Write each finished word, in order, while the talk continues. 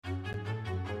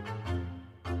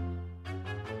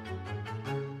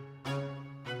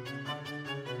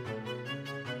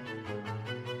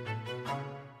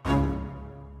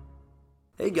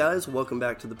Hey guys, welcome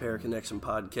back to the Paraconnection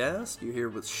Podcast. You're here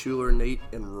with Schuler, Nate,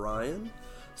 and Ryan.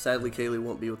 Sadly, Kaylee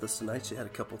won't be with us tonight. She had a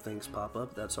couple things pop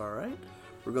up. That's all right.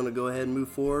 We're going to go ahead and move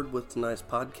forward with tonight's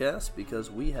podcast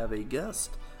because we have a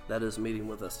guest that is meeting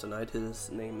with us tonight. His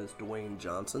name is Dwayne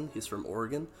Johnson. He's from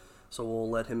Oregon. So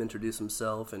we'll let him introduce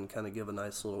himself and kind of give a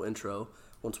nice little intro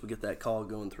once we get that call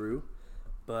going through.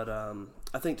 But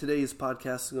I think today's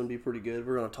podcast is going to be pretty good.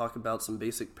 We're going to talk about some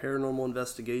basic paranormal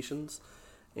investigations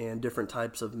and different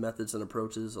types of methods and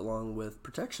approaches along with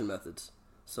protection methods.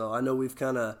 So I know we've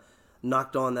kind of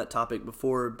knocked on that topic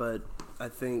before, but I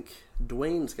think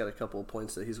Dwayne's got a couple of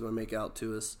points that he's going to make out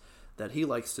to us that he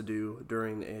likes to do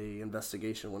during a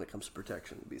investigation when it comes to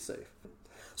protection to be safe.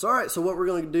 So all right, so what we're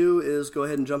going to do is go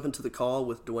ahead and jump into the call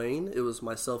with Dwayne. It was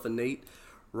myself and Nate.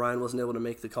 Ryan wasn't able to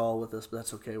make the call with us, but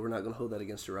that's okay. We're not going to hold that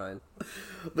against you, Ryan.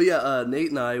 But yeah,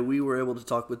 Nate and I, we were able to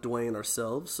talk with Dwayne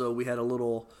ourselves, so we had a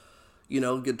little,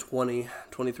 good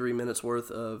 23 minutes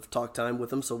worth of talk time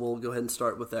with him. So we'll go ahead and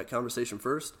start with that conversation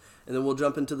first. And then we'll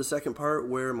jump into the second part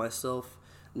where myself,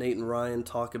 Nate, and Ryan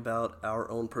talk about our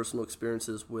own personal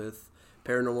experiences with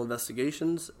paranormal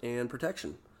investigations and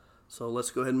protection. So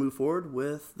let's go ahead and move forward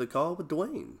with the call with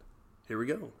Dwayne. Here we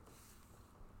go.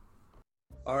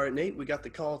 All right, Nate, we got the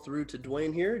call through to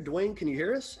Dwayne here. Dwayne, can you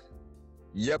hear us?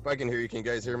 Yep, I can hear you. Can you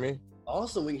guys hear me?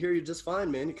 Awesome. We can hear you just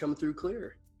fine, man. You're coming through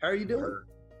clear. How are you doing?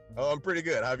 Oh, I'm pretty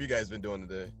good. How have you guys been doing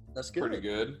today? That's good. Pretty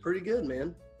good. Pretty good,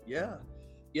 man. Yeah.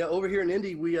 Yeah, over here in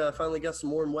Indy, we finally got some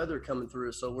warm weather coming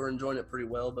through, so we're enjoying it pretty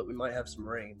well, but we might have some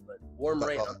rain. But warm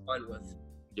rain, I'm fine with.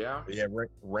 Yeah. Yeah,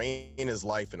 rain is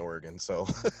life in Oregon, so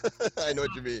I know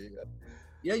what you mean.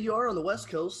 Yeah, you are on the West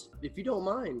Coast. If you don't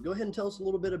mind, go ahead and tell us a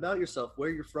little bit about yourself,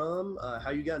 where you're from, how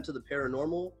you got into the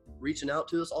paranormal, reaching out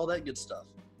to us, all that good stuff.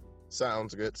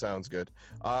 Sounds good.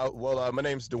 My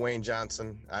name's Dwayne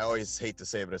Johnson. I always hate to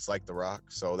say it, but it's like The Rock,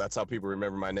 so that's how people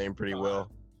remember my name pretty well.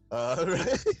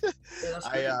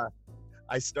 Yeah,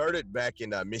 I started back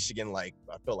in Michigan, I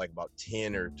felt like about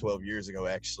 10 or 12 years ago,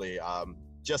 actually.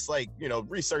 Just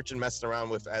researching, messing around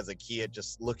with as a kid,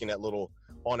 just looking at little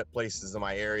haunted places in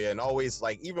my area, and always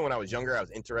even when I was younger, I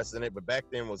was interested in it. But back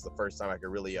then was the first time I could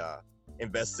really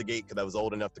investigate because I was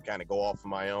old enough to kind of go off on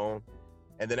my own.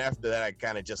 And then after that, I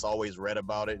kind of just always read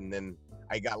about it. And then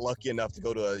I got lucky enough to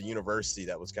go to a university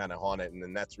that was kind of haunted. And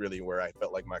then that's really where I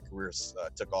felt like my career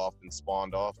took off and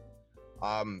spawned off.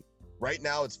 Right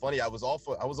now, it's funny. I was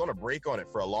on a break on it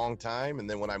for a long time. And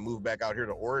then when I moved back out here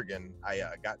to Oregon, I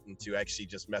got into actually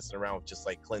just messing around with just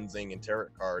cleansing and tarot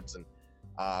cards. And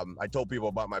I told people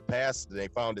about my past, and they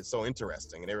found it so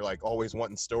interesting. And they were always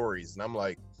wanting stories. And I'm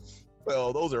like,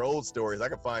 well, those are old stories. I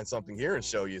could find something here and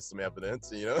show you some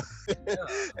evidence, Yeah.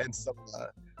 And so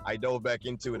I dove back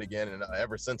into it again, and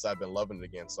ever since I've been loving it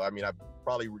again. So, I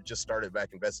probably just started back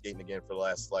investigating again for the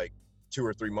last 2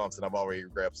 or 3 months, and I've already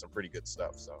grabbed some pretty good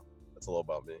stuff. So that's a little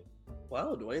about me.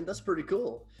 Wow, Dwayne, that's pretty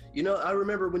cool. I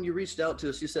remember when you reached out to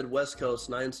us, you said West Coast,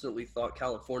 and I instantly thought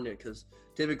California because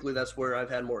typically that's where I've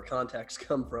had more contacts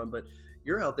come from. But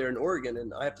you're out there in Oregon,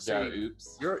 and I have to say,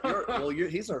 oops.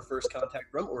 He's our first contact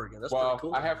from Oregon. That's pretty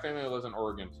cool. I have family that lives in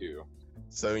Oregon too.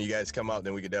 So when you guys come out,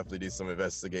 then we could definitely do some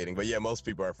investigating. But yeah, most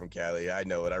people are from Cali. I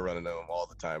know it. I run into them all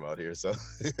the time out here. So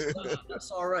that's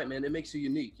all right, man. It makes you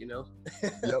unique, Yep.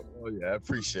 Oh yeah, I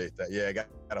appreciate that. Yeah, I got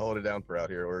to hold it down for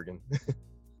out here, Oregon.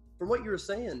 From what you were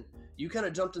saying, you kind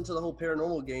of jumped into the whole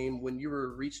paranormal game when you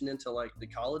were reaching into the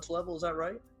college level. Is that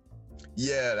right?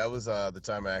 Yeah, that was the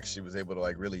time I actually was able to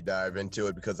really dive into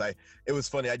it because it was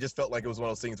funny. I just felt like it was one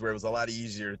of those things where it was a lot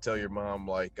easier to tell your mom,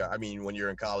 when you're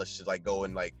in college, to go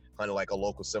and hunt a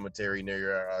local cemetery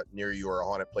near you or a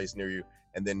haunted place near you.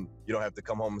 And then you don't have to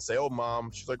come home and say, oh, Mom.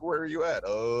 She's like, where are you at?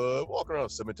 Walking around a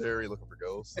cemetery looking for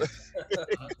ghosts.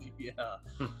 Yeah.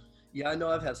 Yeah, I know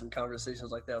I've had some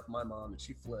conversations like that with my mom, and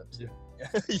she flipped. Yeah,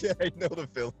 yeah, I know the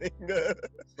feeling.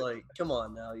 It's come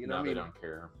on now, you know what I mean? They don't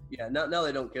care. Yeah, now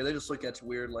they don't care. They just look at you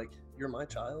weird, you're my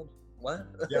child? What?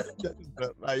 Yeah,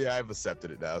 I've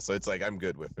accepted it now, so it's I'm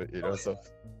good with it, Okay. So.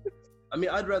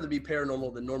 I'd rather be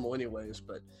paranormal than normal anyways,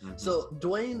 but So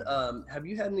Dwayne, have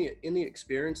you had any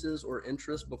experiences or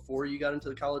interests before you got into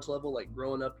the college level,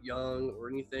 growing up young or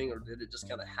anything, or did it just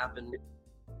kind of happen?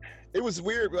 It was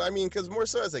weird, because more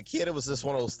so as a kid, it was just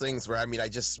one of those things where, I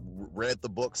just read the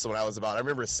books when I was I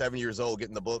remember 7 years old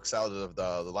getting the books out of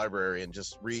the library and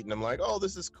just reading. I'm like, oh,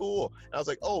 this is cool. And I was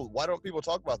like, oh, why don't people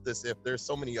talk about this if there's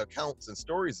so many accounts and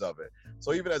stories of it?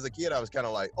 So even as a kid, I was kind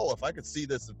of like, oh, if I could see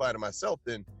this and find it myself,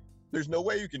 then there's no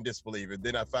way you can disbelieve it.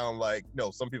 Then I found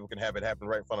no, some people can have it happen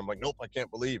right in front of them. Nope, I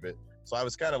can't believe it. So I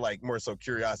was kind of more so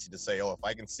curiosity to say, oh, if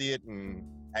I can see it and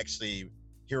actually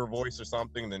hear a voice or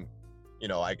something, then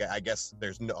I guess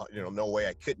there's no way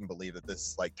I couldn't believe that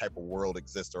this like type of world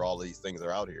exists or all of these things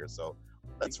are out here. So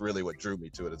that's really what drew me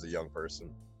to it as a young person.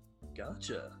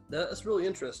 Gotcha. That's really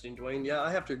interesting, Dwayne. Yeah,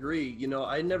 I have to agree.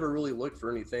 I never really looked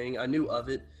for anything. I knew of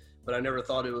it, but I never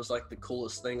thought it was like the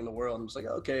coolest thing in the world. I was like,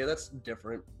 okay, that's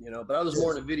different, But I was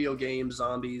more into video games,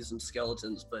 zombies, and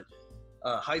skeletons. But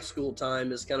high school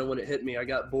time is kind of when it hit me. I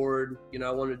got bored.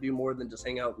 I wanted to do more than just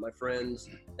hang out with my friends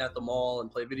at the mall and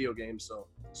play video games. So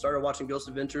started watching Ghost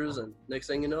Adventures, and next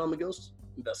thing you know, I'm a ghost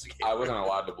investigator. I wasn't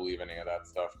allowed to believe any of that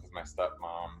stuff because my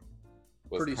stepmom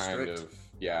was pretty kind strict. of,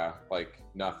 like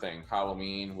nothing.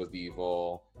 Halloween was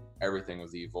evil. Everything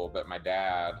was evil. But my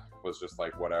dad was just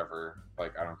like, whatever.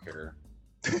 Like, I don't care.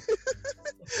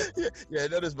 Yeah, I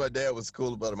noticed my dad was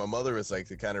cool about it. My mother was like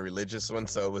the kind of religious one,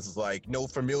 so it was like no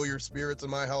familiar spirits in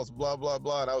my house, blah blah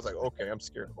blah. And I was like, okay, I'm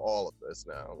scared of all of this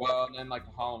now. Well, and then like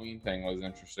the Halloween thing was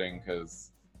interesting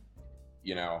because,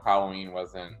 Halloween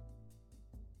wasn't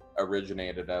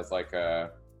originated as like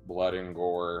a blood and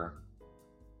gore,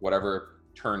 whatever it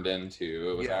turned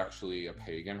into. It was actually a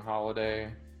pagan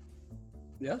holiday.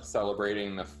 Yeah,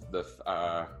 celebrating the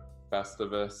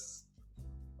Festivus,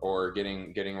 or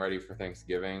getting ready for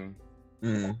Thanksgiving.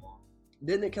 Mm-hmm.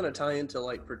 Didn't it kind of tie into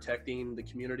like protecting the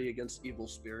community against evil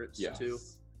spirits too?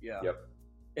 Yeah. Yep.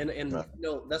 And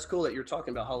that's cool that you're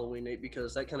talking about Halloween, Nate,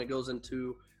 because that kind of goes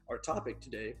into our topic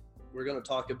today. We're going to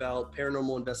talk about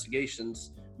paranormal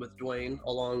investigations with Dwayne,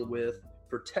 along with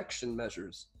protection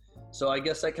measures. So I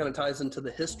guess that kind of ties into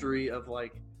the history of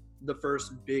like the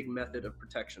first big method of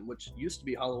protection, which used to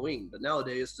be Halloween, but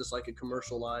nowadays it's just like a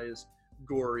commercialized,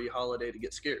 gory holiday to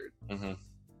get scared. Mm-hmm.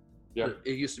 Yeah.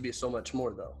 It used to be so much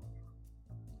more though.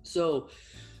 So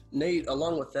Nate,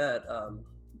 along with that,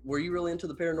 were you really into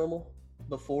the paranormal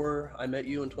before I met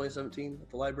you in 2017 at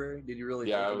the library? Did you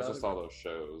really think it was about just all those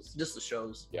shows. Just the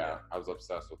shows. Yeah, I was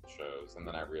obsessed with the shows, and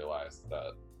then I realized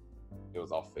that it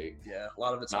was all fake. Yeah, a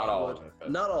lot of it's not Hollywood. all of it,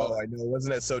 but... Not all. Oh, I know.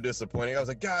 Wasn't that so disappointing? I was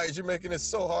like, guys, you're making it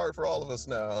so hard for all of us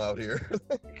now out here.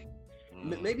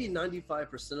 Maybe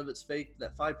 95% of it's fake.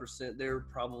 That 5%, there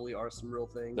probably are some real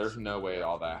things. There's no way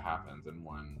all that happens in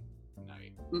one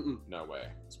night. No way.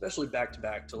 Especially back to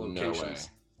back to locations. No way.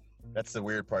 That's the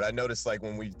weird part. I noticed like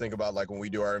when we think about like when we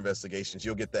do our investigations,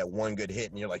 you'll get that one good hit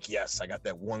and you're like, yes, I got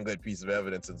that one good piece of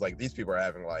evidence. It's like these people are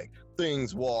having like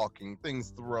things walking,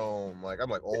 things thrown. Like I'm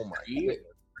like, oh my god.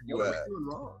 What are we doing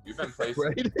wrong? You've been placed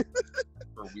for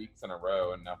weeks in a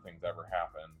row and nothing's ever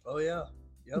happened. Oh yeah.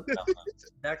 Yep.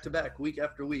 Back to back, week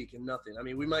after week, and nothing. I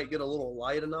mean, we might get a little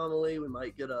light anomaly, we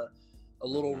might get a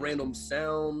little random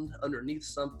sound underneath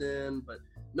something, but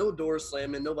no doors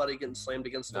slamming, nobody getting slammed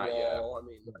against the wall. Yet. I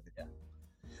mean, yeah.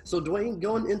 So Dwayne,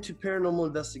 going into paranormal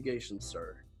investigations,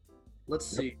 sir, let's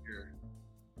see here.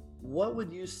 What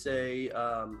would you say?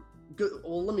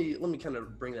 Well, let me kind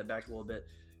of bring that back a little bit.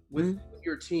 With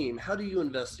your team, how do you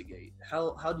investigate?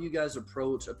 How do you guys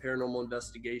approach a paranormal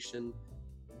investigation?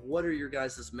 What are your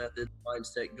guys' method,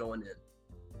 mindset going in?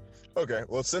 Okay,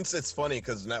 well, since it's funny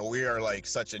because now we are like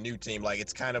such a new team, like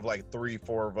it's kind of like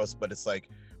 3-4 of us, but it's like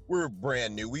we're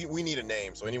brand new. We need a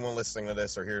name. So anyone listening to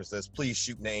this or hears this, please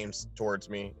shoot names towards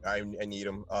me. I need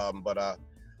them. But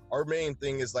our main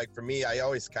thing is like for me, I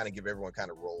always kind of give everyone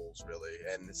kind of roles really,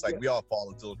 and it's like we all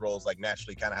fall into those roles like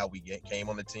naturally, kind of how we came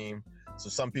on the team. So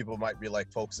some people might be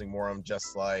like focusing more on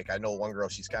just like, I know one girl,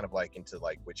 she's kind of like into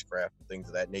like witchcraft and things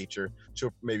of that nature.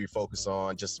 She'll maybe focus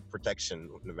on just protection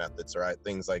methods, right?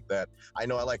 Things like that. I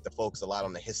know I like to focus a lot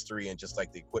on the history and just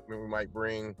like the equipment we might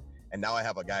bring. And now I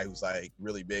have a guy who's like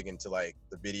really big into like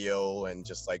the video and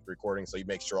just like recording. So he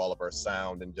makes sure all of our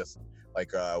sound and just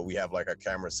like we have like a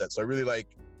camera set. So I really like,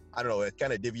 I don't know, it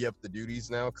kind of divvy up the duties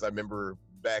now. Cause I remember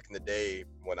back in the day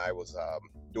when I was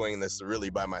doing this really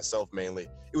by myself mainly,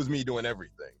 it was me doing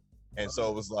everything. And so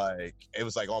it was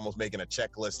like almost making a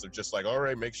checklist of just like, all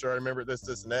right, make sure I remember this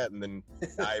and that, and then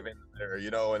dive in there,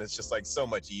 and it's just like so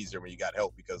much easier when you got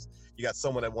help because you got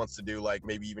someone that wants to do like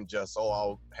maybe even just,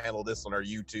 I'll handle this on our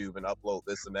YouTube and upload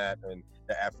this and that and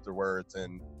afterwards.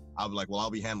 And I'm like, well,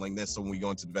 I'll be handling this. So when we go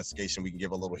into the investigation, we can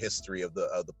give a little history of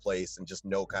the place and just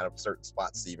know kind of certain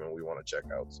spots even we want to check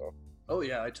out. So. Oh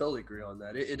yeah, I totally agree on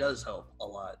that. It does help a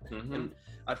lot. Mm-hmm. And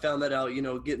I found that out,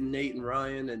 getting Nate and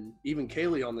Ryan and even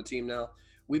Kaylee on the team now,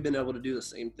 we've been able to do the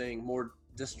same thing, more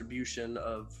distribution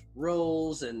of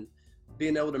roles and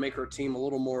being able to make our team a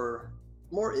little more,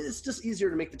 it's just easier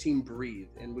to make the team breathe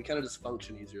and we kind of just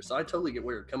function easier. So I totally get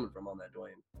where you're coming from on that,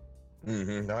 Dwayne.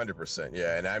 100%.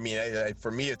 Yeah. And I mean,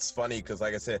 for me, it's funny because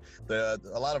like I said,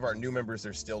 a lot of our new members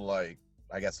are still like,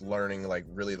 I guess learning like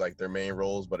really like their main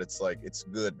roles, but it's like it's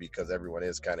good because everyone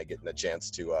is kind of getting a chance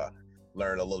to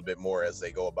learn a little bit more as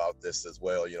they go about this as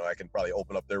well. You know, I can probably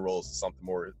open up their roles to something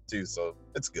more too. So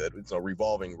it's good. It's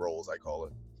revolving roles, I call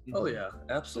it. Oh yeah,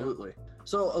 absolutely.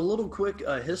 So a little quick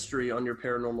history on your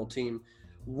paranormal team.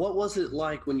 What was it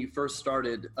like when you first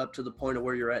started up to the point of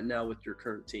where you're at now with your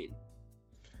current team?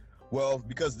 Well,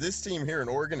 because this team here in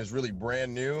Oregon is really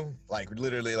brand new, like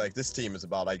literally like this team is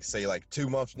about, I'd say like 2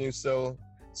 months new. So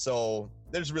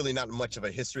there's really not much of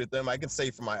a history with them. I can say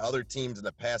for my other teams in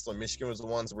the past, when Michigan was the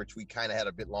ones which we kind of had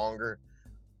a bit longer.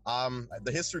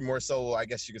 The history more so, I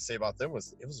guess you could say about them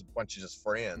was it was a bunch of just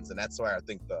friends. And that's why I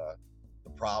think the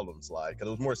problems lie, because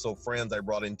it was more so friends I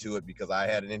brought into it because I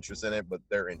had an interest in it, but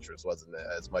their interest wasn't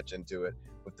as much into it.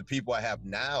 With the people I have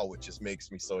now, which just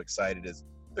makes me so excited, is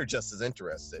they're just as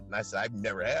interested. And I said, I've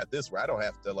never had this where I don't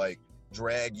have to like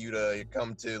drag you to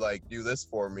come to like do this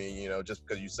for me, you know, just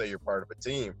because you say you're part of a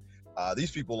team.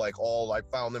 These people like I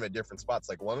found them at different spots.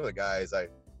 Like one of the guys, I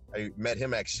met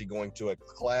him actually going to a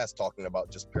class talking about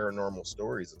just paranormal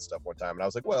stories and stuff one time. And I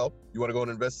was like, well, you want to go on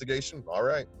an investigation? All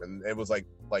right. And it was like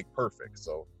perfect.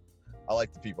 So I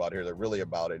like the people out here that are really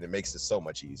about it. It makes it so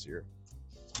much easier.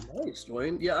 Nice,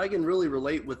 Dwayne. Yeah, I can really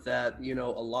relate with that, you know,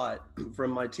 a lot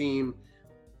from my team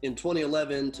in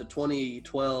 2011 to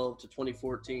 2012 to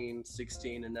 2014,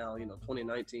 16, and now, you know,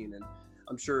 2019. And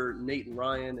I'm sure Nate and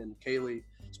Ryan and Kaylee,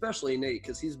 especially Nate,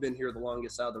 because he's been here the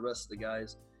longest out of the rest of the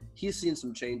guys, he's seen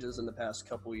some changes in the past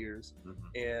couple years.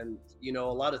 And, you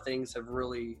know, a lot of things have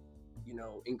really, you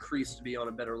know, increased to be on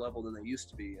a better level than they used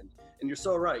to be. And you're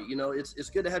so right. You know, it's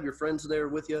good to have your friends there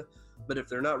with you, but if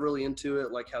they're not really into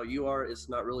it like how you are, it's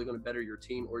not really going to better your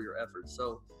team or your efforts.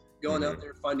 So going out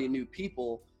there, finding new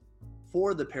people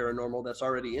for the paranormal that's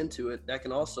already into it, that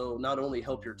can also not only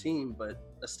help your team, but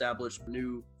establish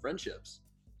new friendships.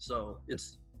 So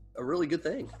it's a really good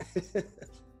thing.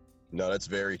 No, that's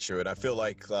very true. And I feel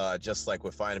like just like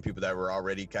with finding people that were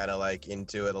already kind of like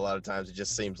into it, a lot of times it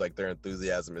just seems like their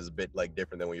enthusiasm is a bit like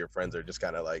different than when your friends are just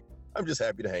kind of like, I'm just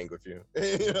happy to hang with you.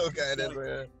 You know, kind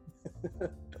of.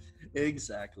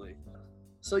 Exactly.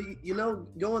 So, you know,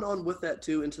 going on with that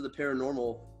too into the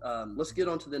paranormal, let's get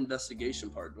on to the investigation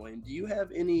part, Dwayne. Do you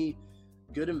have any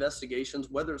good investigations,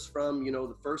 whether it's from, you know,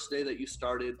 the first day that you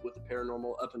started with the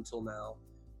paranormal up until now?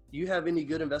 Do you have any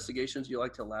good investigations you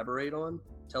like to elaborate on?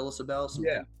 Tell us about some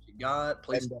things you got,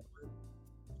 places.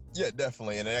 Yeah,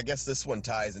 definitely. And I guess this one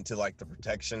ties into like the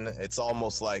protection. It's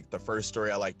almost like the first story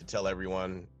I like to tell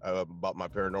everyone about my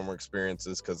paranormal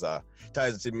experiences, because it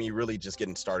ties into me really just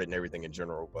getting started and everything in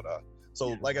general. But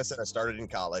like I said, I started in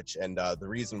college, and the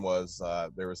reason was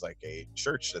there was like a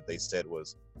church that they said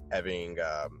was having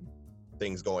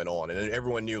things going on, and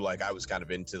everyone knew like I was kind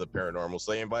of into the paranormal,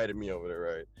 so they invited me over there,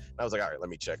 right? And I was like, all right, let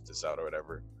me check this out or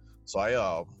whatever. So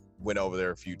I went over there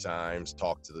a few times,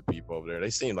 talked to the people over there. They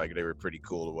seemed like they were pretty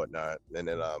cool and whatnot. And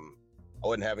then I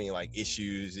wouldn't have any like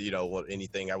issues, you know,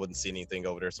 anything. I wouldn't see anything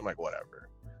over there. So I'm like, whatever.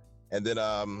 And then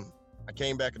I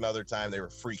came back another time. They were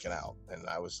freaking out, and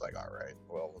I was like, all right,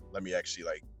 well, let me actually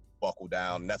like buckle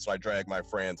down. And that's why I dragged my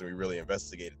friends, and we really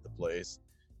investigated the place.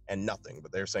 And nothing,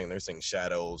 but they're saying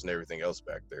shadows and everything else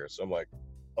back there. So I'm like,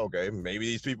 okay, maybe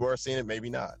these people are seeing it, maybe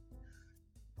not.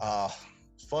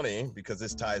 It's funny because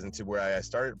this ties into where I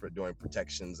started doing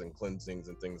protections and cleansings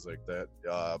and things like that.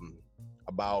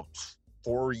 About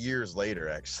 4 years later,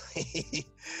 actually,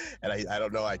 and I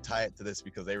don't know, I tie it to this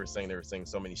because they were saying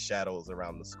so many shadows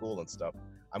around the school and stuff.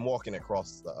 I'm walking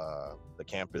across the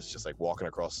campus, just like walking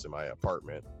across to my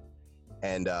apartment.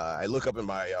 And I look up in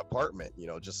my apartment, you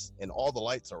know, and all the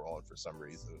lights are on for some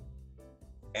reason.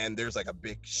 And there's like a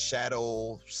big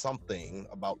shadow, something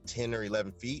about 10 or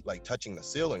 11 feet, like touching the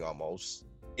ceiling almost,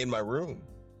 in my room.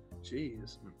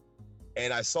 Jeez.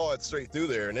 And I saw it straight through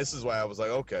there. And this is why I was like,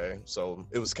 okay. So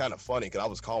it was kind of funny because I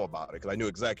was calm about it because I knew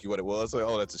exactly what it was. Like,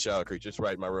 oh, that's a shadow creature. It's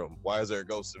right in my room. Why is there a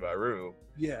ghost in my room?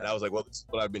 Yeah. And I was like, well, this is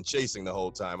what I've been chasing the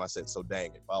whole time. I said, so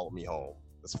dang it, follow me home.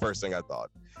 That's the first thing I thought.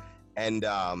 And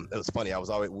it was funny.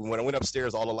 When I went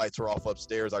upstairs, all the lights were off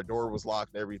upstairs. Our door was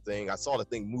locked and everything. I saw the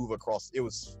thing move across. It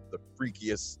was the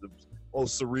freakiest, the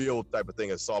most surreal type of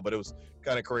thing I saw, but it was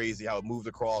kind of crazy how it moved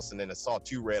across. And then I saw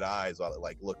 2 red eyes while it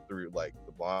like looked through like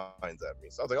the blinds at me.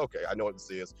 So I was like, okay, I know what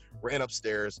this is. Ran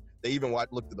upstairs. They even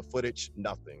looked at the footage,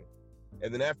 nothing.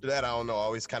 And then after that, I don't know, I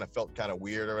always kind of felt kind of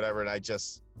weird or whatever. And I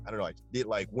don't know,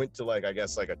 I went to like, I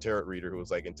guess like a tarot reader who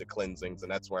was like into cleansings.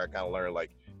 And that's where I kind of learned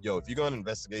like, yo, if you go on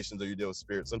investigations or you deal with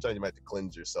spirits, sometimes you might have to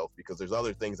cleanse yourself because there's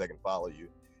other things that can follow you.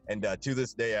 And to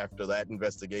this day, after that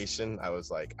investigation, I was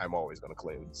like, I'm always going to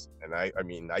cleanse. And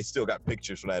I still got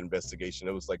pictures from that investigation.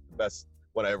 It was like the best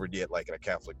one I ever did, like in a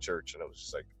Catholic church. And it was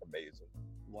just like amazing.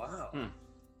 Wow.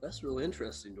 That's really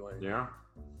interesting, Dwayne. Yeah.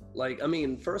 Like, I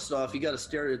mean, first off, you got a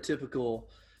stereotypical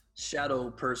shadow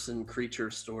person creature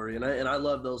story, and I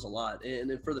love those a lot.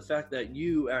 And for the fact that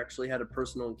you actually had a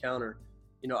personal encounter,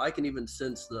 I can even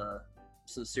sense the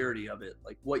sincerity of it,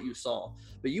 like what you saw.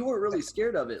 But you weren't really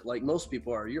scared of it, like most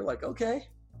people are. You're like, okay,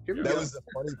 here we That go. was the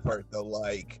funny part, though.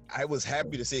 Like, I was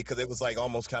happy to see it because it was like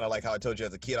almost kind of like how I told you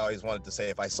as a kid. I always wanted to say,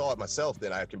 if I saw it myself,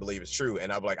 then I can believe it's true.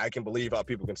 And I'm like, I can believe how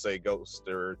people can say ghost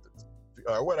or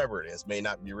whatever it is may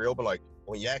not be real, but like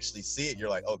when you actually see it, you're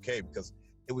like, okay, because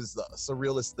it was the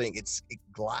surrealist thing. It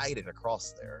glided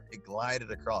across there. It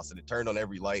glided across, and it turned on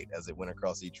every light as it went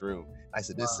across each room. I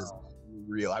said, this is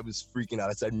real. I was freaking out.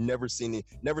 I said, I've never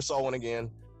saw one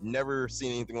again, never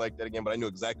seen anything like that again, but I knew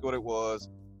exactly what it was,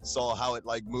 saw how it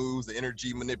like moves, the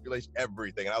energy manipulation,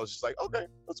 everything. And I was just like, okay,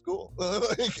 that's cool.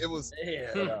 Like, it was,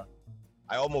 Yeah.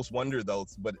 I almost wondered though,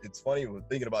 but it's funny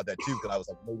thinking about that too, because I was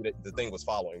like, maybe the thing was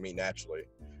following me naturally.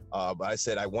 But I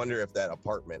said, I wonder if that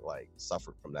apartment like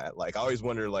suffered from that. Like, I always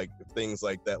wonder like if things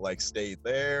like that like stayed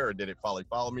there, or did it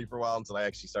follow me for a while until I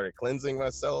actually started cleansing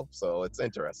myself. So it's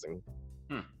interesting.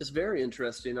 It's very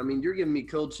interesting. I mean, you're giving me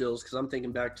cold chills because I'm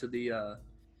thinking back to the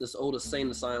this old insane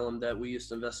asylum that we used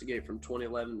to investigate from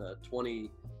 2011 to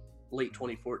late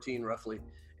 2014 roughly.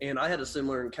 And I had a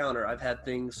similar encounter. I've had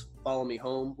things follow me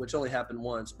home, which only happened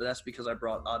once, but that's because I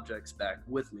brought objects back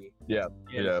with me. Yeah.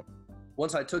 And Yeah.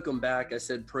 once I took them back, I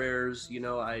said prayers,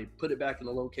 I put it back in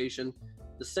the location.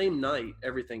 The same night,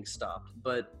 everything stopped,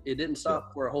 but it didn't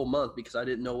stop for a whole month because I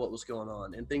didn't know what was going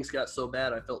on. And things got so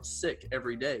bad, I felt sick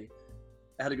every day.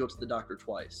 I had to go to the doctor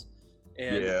twice.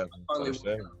 And Yeah. I finally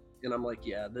went up, and I'm like,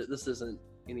 yeah, this isn't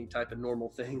any type of normal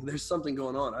thing. There's something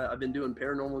going on. I've been doing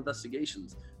paranormal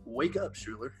investigations. Wake up,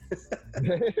 Schuler.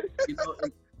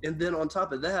 And then on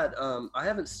top of that, I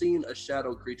haven't seen a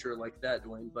shadow creature like that,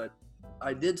 Dwayne, but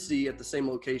I did see at the same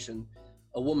location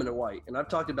a woman in white. And I've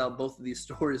talked about both of these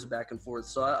stories back and forth,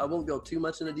 so I won't go too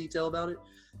much into detail about it,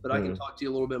 but I can talk to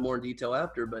you a little bit more in detail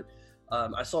after. But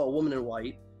I saw a woman in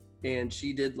white, and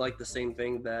she did like the same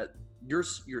thing that your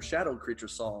shadow creature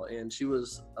saw. And she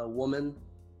was a woman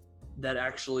that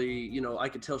actually, I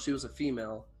could tell she was a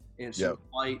female, and she was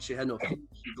white. She had no feet.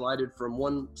 She glided from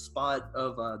one spot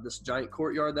of this giant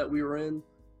courtyard that we were in.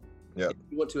 Yeah.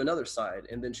 We went to another side,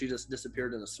 and then she just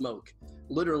disappeared in the smoke,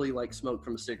 literally like smoke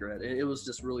from a cigarette. And it was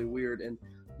just really weird. And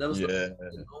that was the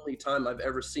only time I've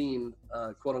ever seen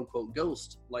quote unquote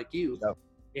ghost like you. Yep.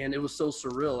 And it was so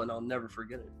surreal, and I'll never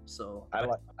forget it. So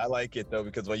I like it though,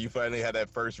 because when you finally had that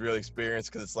first real experience,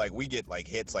 because it's like we get like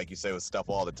hits, like you say, with stuff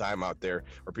all the time out there,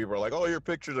 where people are like, "Oh, your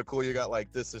pictures are cool. You got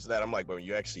like this, that." I'm like, but when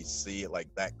you actually see it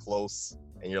like that close,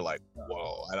 and you're like,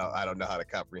 "Whoa, I don't know how to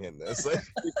comprehend this."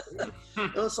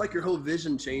 It's like your whole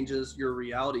vision changes, your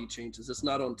reality changes. It's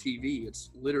not on TV. It's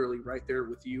literally right there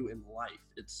with you in life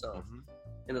itself.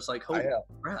 And it's like, holy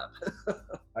crap.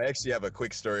 I actually have a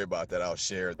quick story about that I'll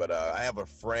share, but I have a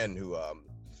friend who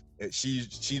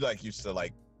she like used to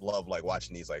like love like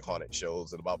watching these like haunted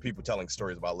shows and about people telling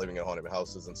stories about living in haunted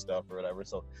houses and stuff or whatever.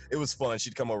 So it was fun.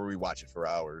 She'd come over, we watch it for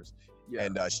hours. Yeah.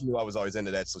 And she knew I was always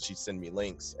into that, so she'd send me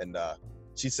links. And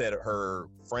she said her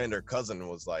friend or cousin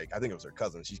was like, I think it was her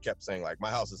cousin, she kept saying like, my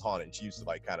house is haunted. And she used to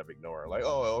like kind of ignore her, like,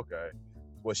 oh, okay.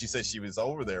 Well, she said she was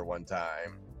over there one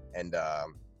time, and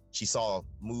she saw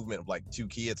movement of like two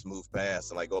kids move past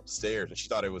and like go up the stairs, and she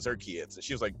thought it was her kids. And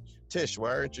she was like, Tish, why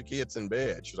aren't your kids in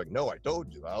bed? She was like, no, I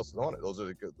told you, the house is haunted. Those are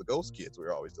the ghost kids we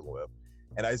were always dealing with.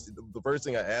 And the first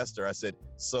thing I asked her, I said,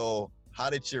 so how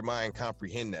did your mind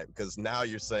comprehend that? Because now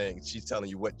you're saying she's telling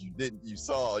you what you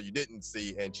didn't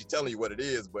see, and she's telling you what it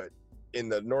is, but in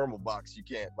the normal box you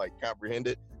can't like comprehend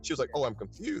it. She was like, oh, I'm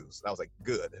confused. And I was like,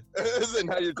 good. So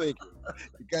now you're thinking,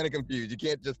 you're kind of confused. You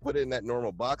can't just put it in that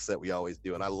normal box that we always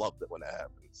do. And I loved it when that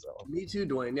happened. So me too,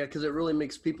 Dwayne. Yeah, because it really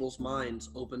makes people's minds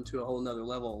open to a whole nother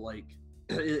level. Like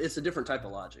it's a different type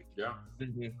of logic. Yeah,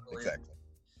 exactly.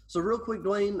 So real quick,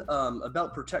 Dwayne,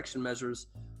 about protection measures,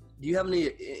 do you have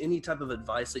any type of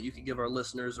advice that you could give our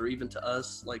listeners or even to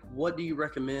us? Like, what do you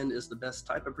recommend is the best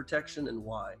type of protection, and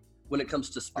why when it comes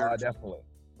to spiritual? Definitely.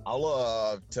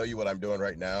 I'll tell you what I'm doing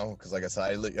right now, because like I said,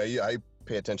 I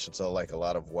pay attention to like a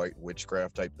lot of white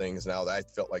witchcraft type things now. That I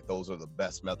felt like those are the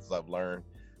best methods I've learned.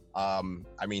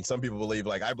 I mean, some people believe,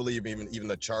 like I believe even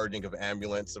the charging of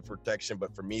ambulance of protection,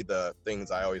 but for me, the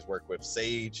things I always work with,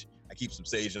 sage. I keep some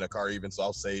sage in the car, even, so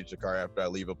I'll sage the car after I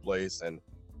leave a place, and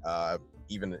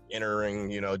even entering,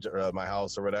 my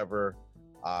house or whatever.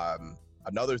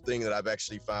 Another thing that I've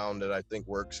actually found that I think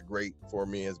works great for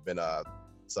me has been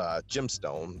it's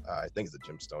gemstone. I think it's a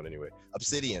gemstone anyway.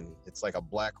 Obsidian. It's like a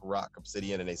black rock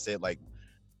obsidian, and they say like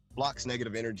blocks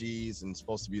negative energies and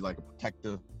supposed to be like a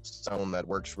protective stone that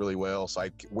works really well. So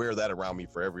I wear that around me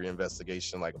for every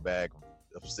investigation, like a bag of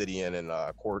obsidian and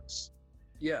quartz.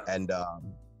 Yeah.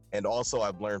 And also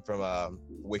I've learned from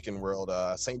Wiccan world,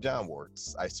 St. John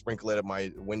works. I sprinkle it at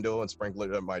my window and sprinkle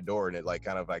it at my door, and it like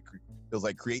kind of like feels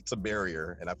like creates a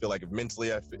barrier. And I feel like if mentally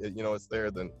it's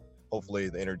there, then hopefully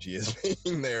the energy is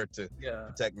being there to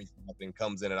protect me from nothing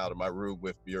comes in and out of my room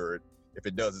with me, or if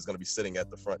it does, it's going to be sitting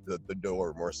at the front, the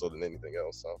door more so than anything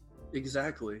else. So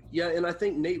exactly. Yeah. And I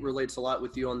think Nate relates a lot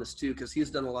with you on this too, because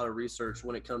he's done a lot of research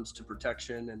when it comes to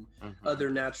protection and other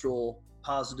natural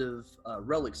positive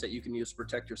relics that you can use to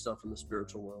protect yourself from the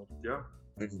spiritual world. Yeah.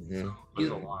 Mm-hmm. So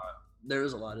there's a lot. There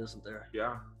is a lot, isn't there?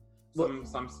 Yeah.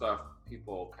 Some stuff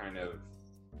people kind of,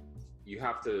 you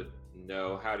have to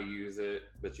know how to use it,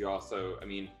 but you also, I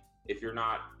mean, if you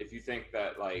think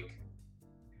that like,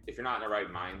 if you're not in the right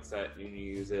mindset and you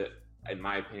use it, in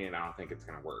my opinion, I don't think it's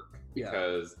going to work. Yeah.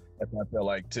 Because that's what I feel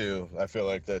like too. I feel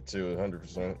like that too,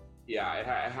 100%. Yeah, it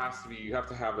has to be, you have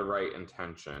to have the right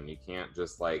intention. You can't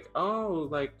just like, oh,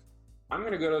 like, I'm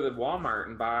going to go to the Walmart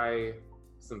and buy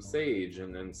some sage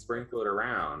and then sprinkle it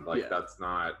around. Like, that's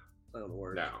not going to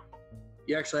work. No.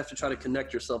 You actually have to try to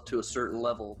connect yourself to a certain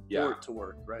level for it to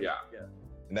work, right? Yeah.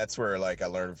 And that's where like I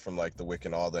learned from like the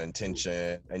Wiccan, all the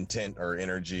intent or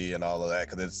energy and all of that,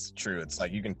 because it's true. It's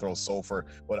like you can throw sulfur.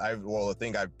 The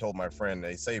thing I've told my friend,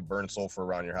 they say burn sulfur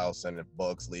around your house, and if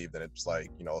bugs leave, then it's like,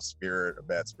 a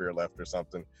bad spirit left or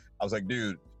something. I was like,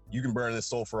 dude, you can burn this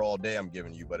sulfur all day I'm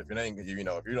giving you, but if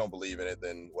you don't believe in it,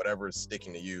 then whatever is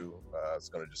sticking to you, it's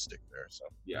gonna just stick there. So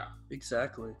yeah,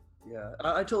 exactly. Yeah,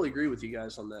 I totally agree with you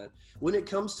guys on that. When it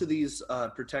comes to these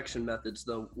protection methods,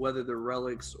 though, whether they're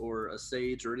relics or a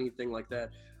sage or anything like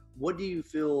that, what do you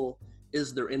feel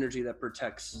is their energy that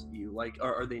protects you? Like,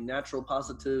 are they natural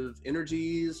positive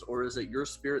energies, or is it your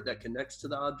spirit that connects to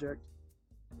the object?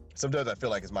 Sometimes I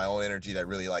feel like it's my own energy that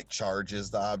really like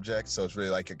charges the object, so it's really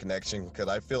like a connection, because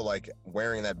I feel like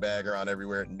wearing that bag around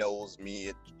everywhere, it knows me,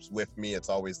 it's with me, it's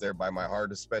always there by my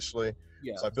heart especially.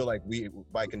 Yeah. So I feel like we,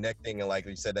 by connecting and like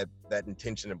you said, that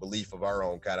intention and belief of our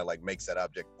own kind of like makes that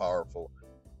object powerful.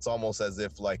 It's almost as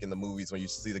if like in the movies when you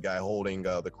see the guy holding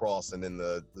the cross and then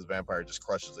the vampire just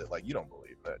crushes it. Like, you don't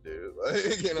believe that, dude.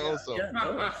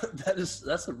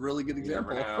 That's a really good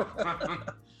example.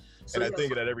 So, and I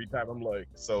think of that every time. I'm like,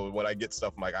 so when I get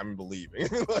stuff, I'm like, I'm believing.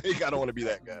 Like, I don't want to be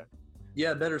that guy.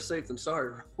 Yeah, better safe than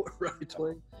sorry, right,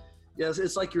 Dwayne? Yes,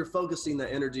 it's like you're focusing the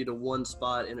energy to one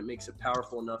spot, and it makes it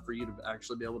powerful enough for you to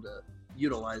actually be able to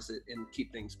utilize it and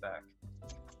keep things back.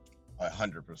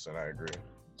 100%, I agree.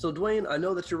 So, Dwayne, I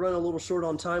know that you're running a little short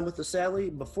on time with us, sadly.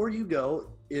 Before you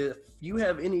go, if you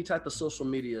have any type of social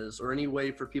medias or any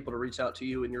way for people to reach out to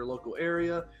you in your local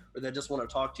area, or that just want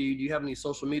to talk to you, do you have any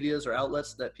social medias or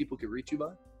outlets that people could reach you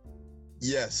by?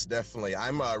 Yes, definitely.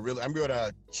 I'm going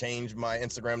to change my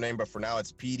Instagram name, but for now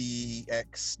it's pdx.terra,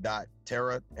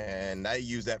 and I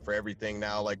use that for everything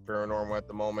now, like paranormal at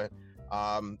the moment.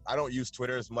 I don't use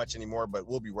Twitter as much anymore, but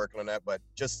we'll be working on that. But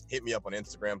just hit me up on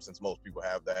Instagram, since most people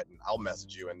have that, and I'll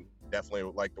message you, and definitely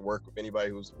would like to work with anybody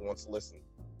who wants to listen.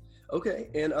 Okay.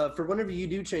 And for whenever you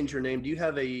do change your name, do you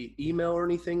have a email or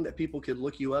anything that people could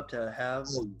look you up to have?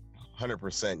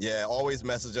 100%. Yeah, always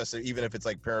message us, even if it's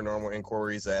like paranormal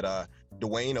inquiries, at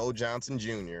Dwayne O. Johnson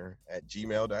Jr. at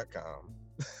gmail.com.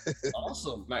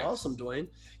 Awesome. Nice. Awesome, Dwayne.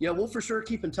 Yeah, we'll for sure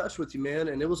keep in touch with you, man.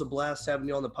 And it was a blast having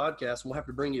you on the podcast. And we'll have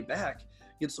to bring you back,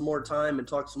 get some more time and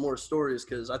talk some more stories,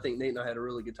 because I think Nate and I had a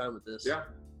really good time with this. Yeah.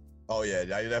 Oh, yeah.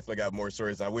 I definitely got more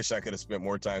stories. I wish I could have spent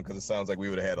more time, because it sounds like we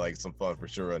would have had like some fun for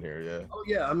sure on here. Yeah. Oh,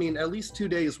 yeah. I mean, at least 2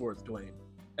 days worth, Dwayne.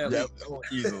 Yep.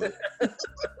 Easily.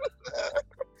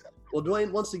 Well,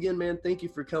 Dwayne, once again, man, thank you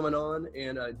for coming on,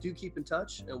 and do keep in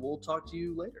touch, and we'll talk to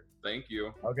you later. Thank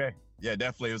you. Okay. Yeah,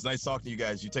 definitely. It was nice talking to you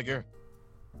guys. You take care.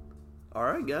 All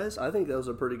right, guys. I think that was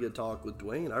a pretty good talk with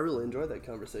Dwayne. I really enjoyed that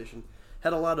conversation.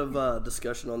 Had a lot of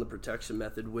discussion on the protection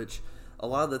method, which a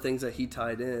lot of the things that he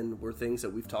tied in were things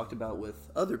that we've talked about with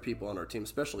other people on our team,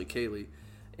 especially Kaylee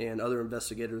and other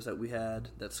investigators that we had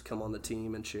that's come on the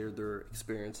team and shared their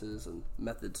experiences and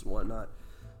methods and whatnot.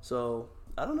 So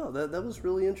I don't know, that was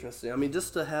really interesting. I mean,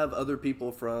 just to have other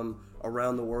people from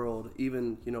around the world,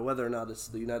 even, whether or not it's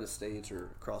the United States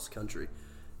or across the country,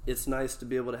 it's nice to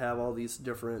be able to have all these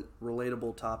different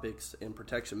relatable topics and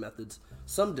protection methods.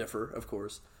 Some differ, of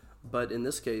course, but in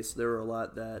this case, there were a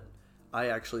lot that I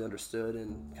actually understood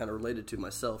and kind of related to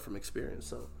myself from experience.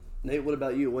 So, Nate, what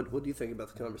about you? What do you think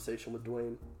about the conversation with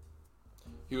Dwayne?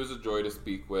 He was a joy to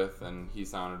speak with, and he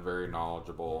sounded very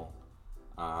knowledgeable.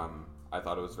 I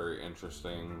thought it was very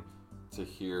interesting to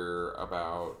hear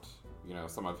about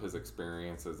some of his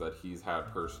experiences that he's had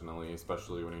personally,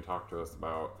 especially when he talked to us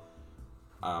about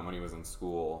when he was in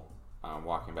school,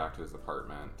 walking back to his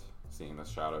apartment, seeing this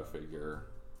shadow figure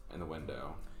in the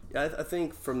window. Yeah, I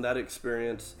think from that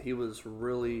experience, he was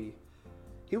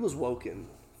woken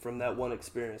from that one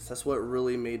experience. That's what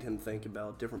really made him think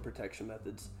about different protection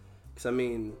methods. Because, I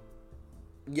mean,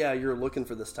 yeah, you're looking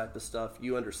for this type of stuff.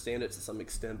 You understand it to some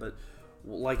extent, but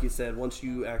like you said, once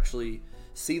you actually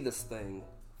see this thing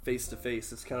face to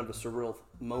face, it's kind of a surreal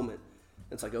moment.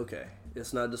 It's like, okay,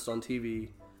 it's not just on TV.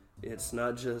 It's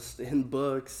not just in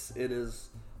books. It is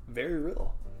very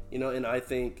real. And I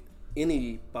think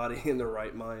anybody in their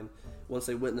right mind, once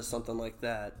they witness something like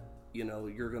that,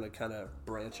 you're going to kind of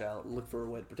branch out and look for a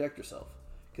way to protect yourself.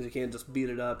 Because you can't just beat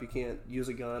it up. You can't use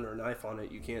a gun or a knife on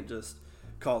it. You can't just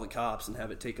call the cops and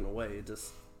have it taken away. It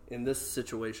just, in this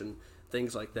situation,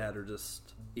 things like that are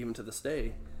just, even to this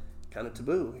day, kind of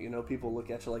taboo. People look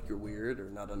at you like you're weird or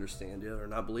not understand you or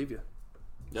not believe you.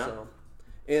 Yeah. So,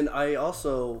 and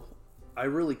I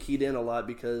really keyed in a lot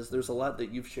because there's a lot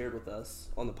that you've shared with us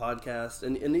on the podcast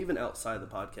and even outside the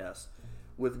podcast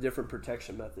with different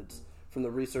protection methods from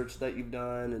the research that you've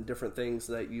done and different things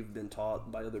that you've been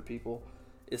taught by other people.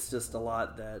 It's just a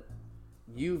lot that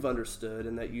you've understood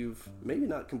and that you've maybe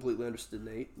not completely understood,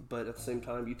 Nate, but at the same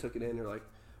time you took it in and you're like,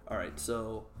 all right,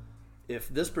 so if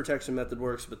this protection method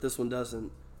works but this one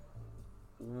doesn't,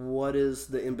 what is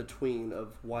the in-between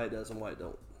of why it does and why it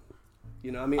don't?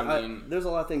 There's a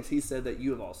lot of things he said that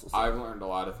you have also said. I've learned a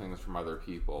lot of things from other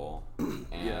people,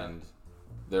 and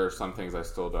there are some things I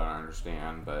still don't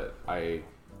understand, but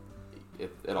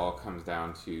it all comes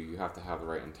down to you have to have the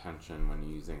right intention when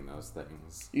using those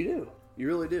things. You do. You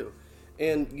really do.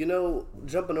 And,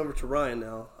 jumping over to Ryan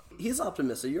now, he's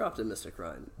optimistic. You're optimistic,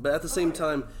 Ryan. But at the same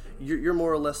time, you're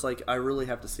more or less like, I really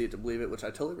have to see it to believe it, which I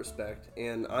totally respect.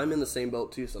 And I'm in the same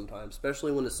boat, too, sometimes,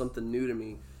 especially when it's something new to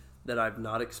me that I've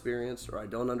not experienced or I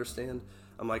don't understand.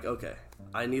 I'm like, okay,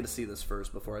 I need to see this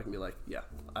first before I can be like, yeah,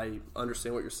 I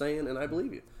understand what you're saying and I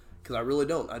believe you. Because I really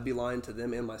don't. I'd be lying to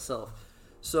them and myself.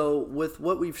 So with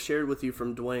what we've shared with you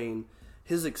from Dwayne,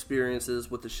 his experiences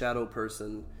with the shadow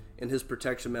person and his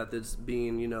protection methods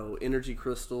being, energy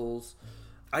crystals,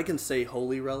 I can say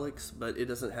holy relics, but it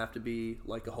doesn't have to be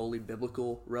like a holy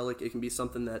biblical relic. It can be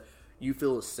something that you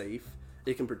feel is safe.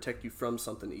 It can protect you from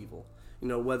something evil.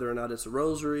 Whether or not it's a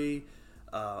rosary,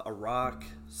 a rock,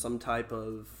 some type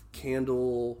of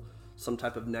candle, some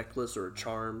type of necklace or a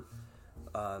charm,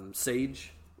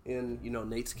 sage in,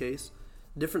 Nate's case.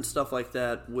 Different stuff like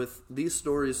that with these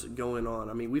stories going on.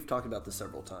 I mean, we've talked about this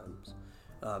several times.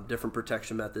 Different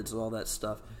protection methods and all that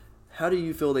stuff. How do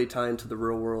you feel they tie into the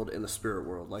real world and the spirit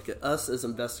world? Like us as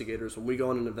investigators, when we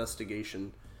go on an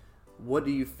investigation, what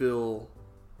do you feel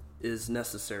is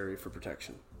necessary for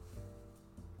protection?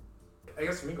 I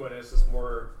guess for me going in, it's just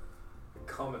more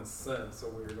common sense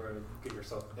of what you're going to get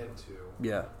yourself into.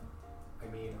 Yeah.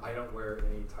 I mean, I don't wear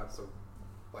any types of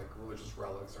religious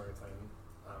relics or anything,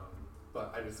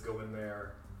 but I just go in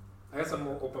there. I guess I'm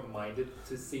more open-minded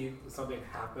to see if something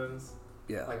happens.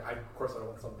 Yeah. Of course, I don't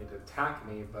want something to attack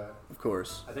me, but of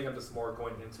course, I think I'm just more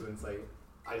going into it and say,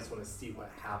 I just want to see what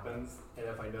happens, and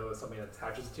if I know if something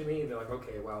attaches to me, and they're like,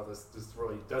 okay, wow, this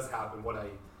really does happen. What I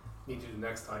need to do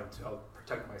next time to help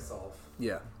protect myself.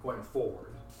 Yeah. Going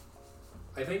forward,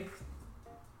 I think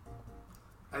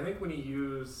when you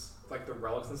use the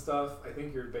relics and stuff, I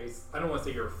think you're I don't want to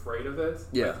say you're afraid of it.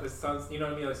 Yeah. It sounds, you know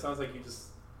what I mean? It sounds like you just.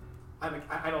 I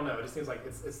don't know. It just seems like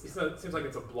it seems like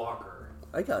it's a blocker.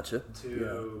 I gotcha.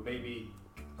 To maybe,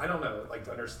 I don't know,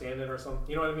 to understand it or something.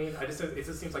 You know what I mean? It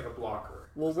just seems like a blocker.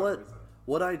 Well,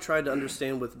 what I tried to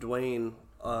understand with Dwayne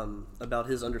about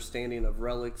his understanding of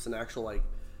relics and actual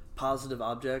positive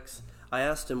objects, I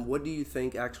asked him, what do you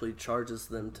think actually charges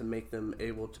them to make them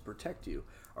able to protect you?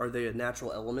 Are they a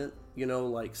natural element,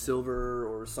 like silver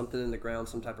or something in the ground,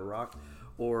 some type of rock,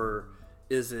 or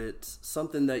is it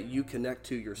something that you connect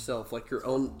to yourself, like your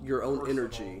own personal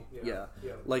energy? Yeah.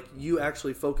 Like you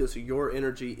actually focus your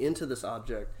energy into this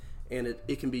object, and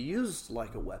it can be used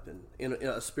like a weapon, in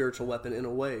a spiritual weapon in a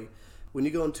way. When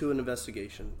you go into an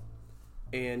investigation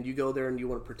and you go there and you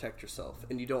want to protect yourself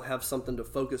and you don't have something to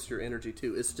focus your energy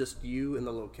to, it's just you and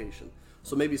the location.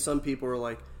 So maybe some people are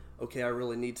like, okay, I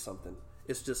really need something.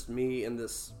 It's just me and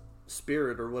this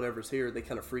spirit or whatever's here. They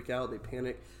kind of freak out, they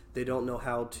panic, they don't know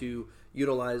how to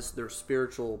utilize their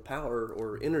spiritual power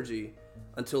or energy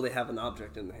until they have an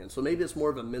object in their hand. So maybe it's more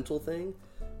of a mental thing,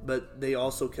 but they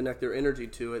also connect their energy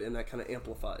to it, and that kind of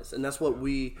amplifies. And that's what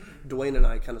Dwayne and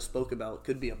I kind of spoke about,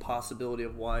 could be a possibility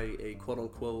of why a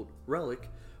quote-unquote relic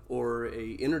or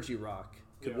a energy rock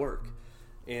could work.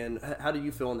 And how do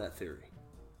you feel in that theory?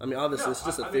 I mean, obviously, No, it's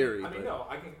just a I theory. mean, but... no,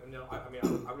 I can. No, I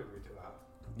mean, I would agree to that.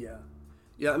 Yeah.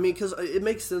 Yeah, I mean, because it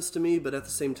makes sense to me, but at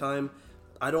the same time,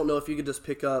 I don't know if you could just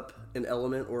pick up an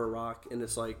element or a rock and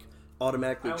it's like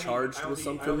automatically charged with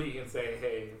something. I don't think you can say,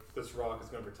 hey, this rock is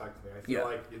going to protect me. I feel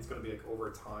like it's going to be like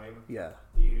over time. Yeah.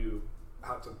 You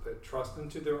have to put trust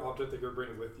into the object that you're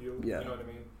bringing with you. Yeah. You know what I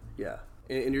mean? Yeah.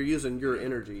 And you're using your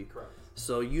energy. Correct.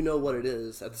 So you know what it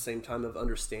is at the same time of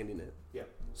understanding it. Yeah.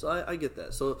 So I get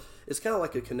that. So it's kind of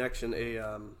like a connection,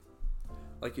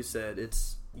 like you said,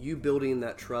 it's you building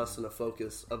that trust and a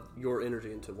focus of your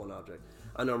energy into one object.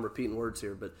 I know I'm repeating words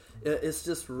here, but it's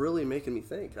just really making me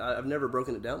think. I've never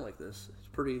broken it down like this. It's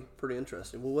pretty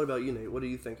interesting. Well, what about you, Nate? What do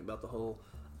you think about the whole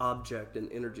object and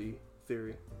energy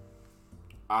theory?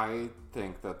 I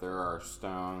think that there are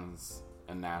stones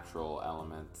and natural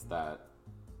elements that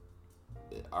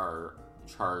are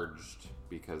charged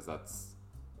because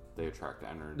they attract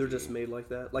energy. They're just made like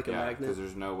that, like a magnet? Because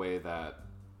there's no way that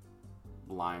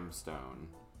limestone,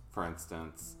 for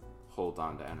instance, holds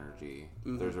on to energy.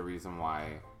 Mm-hmm. There's a reason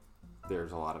why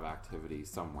there's a lot of activity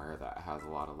somewhere that has a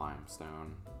lot of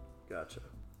limestone. Gotcha.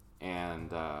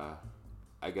 And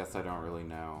I guess I don't really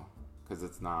know because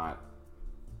I've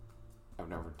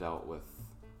never dealt with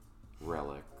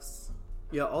relics.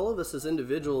 Yeah, all of us as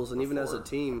individuals and even as a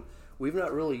team, we've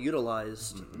not really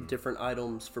utilized different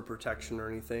items for protection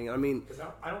or anything. I mean, because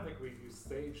I don't think we've used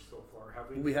sage so far, have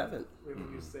we? We haven't. We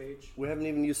haven't used sage. We haven't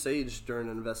even used sage during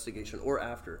an investigation or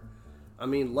after. I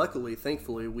mean, luckily,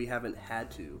 thankfully, we haven't had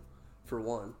to, for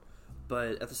one.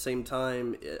 But at the same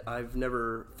time, I've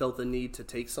never felt the need to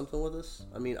take something with us.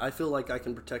 I mean, I feel like I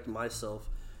can protect myself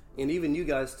and even you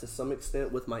guys to some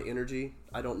extent with my energy.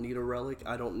 I don't need a relic.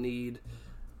 I don't need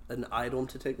an item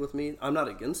to take with me. I'm not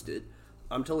against it.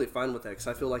 I'm totally fine with that because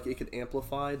I feel like it could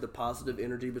amplify the positive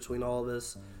energy between all of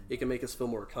us. It can make us feel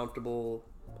more comfortable,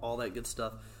 all that good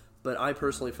stuff. But I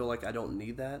personally feel like I don't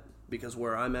need that because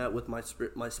where I'm at with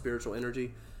my spiritual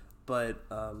energy. But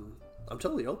I'm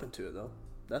totally open to it, though.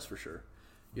 That's for sure.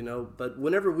 You know, but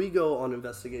whenever we go on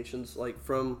investigations, like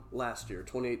from last year,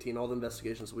 2018, all the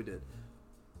investigations we did,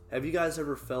 have you guys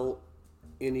ever felt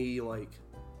any, like,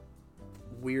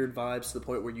 weird vibes to the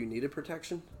point where you needed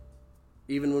protection?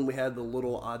 Even when we had the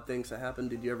little odd things that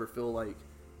happened, did you ever feel, like,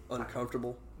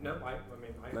 uncomfortable? No, I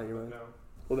don't know.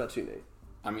 What about you, Nate?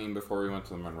 I mean, before we went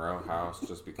to the Monroe house,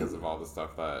 just because of all the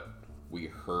stuff that we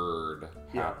heard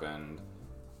happened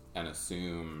and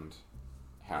assumed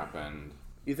happened.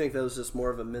 You think that was just more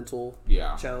of a mental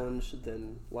challenge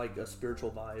than, like, a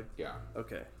spiritual vibe? Yeah.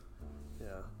 Okay.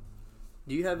 Yeah.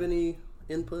 Do you have any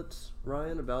inputs,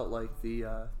 Ryan, about, like, the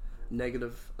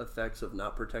negative effects of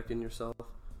not protecting yourself?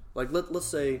 Like, let's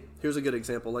say, here's a good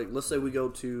example. Like, let's say we go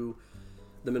to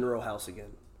the Monroe house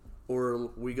again. Or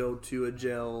we go to a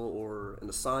jail or an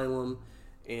asylum,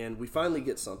 and we finally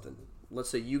get something. Let's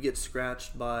say you get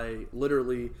scratched by,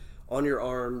 literally, on your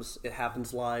arms. It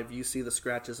happens live. You see the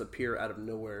scratches appear out of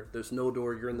nowhere. There's no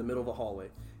door. You're in the middle of a hallway,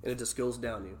 and it just goes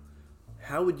down you.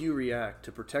 How would you react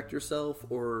to protect yourself,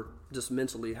 or just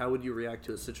mentally, how would you react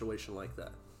to a situation like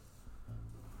that?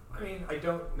 I mean, I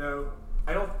don't know.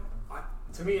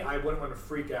 To me, I wouldn't want to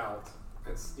freak out.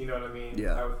 You know what I mean?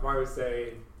 Yeah. I would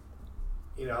say,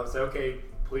 I would say, okay,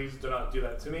 please do not do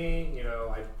that to me.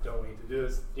 I don't need to do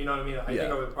this. You know what I mean? I think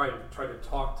I would probably try to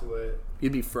talk to it.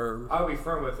 You'd be firm. I would be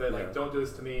firm with it. Like, don't do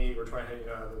this to me. We're trying to,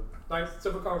 have a nice,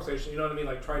 civil conversation. You know what I mean?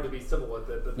 Like, trying to be civil with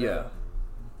it. But then,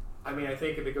 I mean, I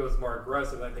think if it goes more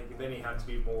aggressive, I think then you have to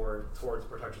be more towards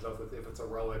protect yourself if it's a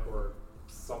relic or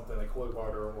something like holy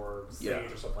water or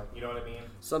sage or something like, you know what I mean?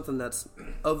 Something that's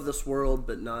of this world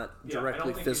but not directly I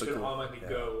don't think physical. You should automatically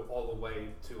go all the way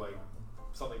to like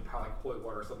something like holy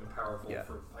water or something powerful.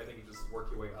 I think you just work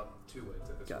your way up to it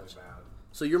if it's really bad.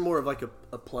 So you're more of like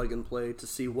a plug and play to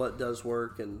see what does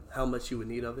work and how much you would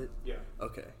need of it? Yeah.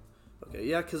 Okay,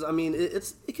 yeah, because I mean,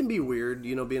 it can be weird,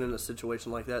 being in a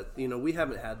situation like that. We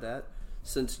haven't had that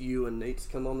since you and Nate's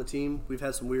come on the team. We've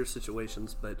had some weird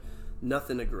situations, but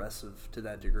nothing aggressive to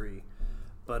that degree.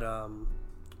 But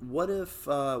what if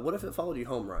it followed you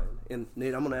home, Ryan? And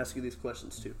Nate, I'm going to ask you these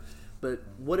questions too. But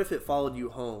what if it followed you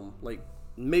home? Like,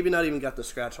 maybe not even got the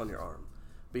scratch on your arm,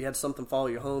 but you had something follow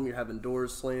you home. You're having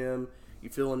doors slam. You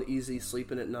feel uneasy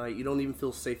sleeping at night. You don't even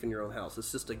feel safe in your own house.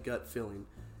 It's just a gut feeling.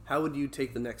 How would you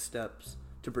take the next steps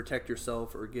to protect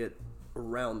yourself or get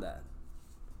around that?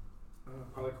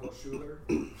 Probably call Schuler.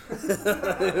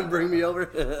 Bring me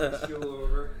over. Schuler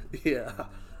over. Yeah,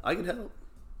 I could help.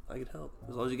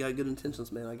 As long as you got good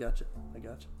intentions, man. I got you.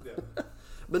 Yeah.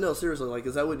 But no, seriously, like,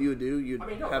 is that what you would do? You'd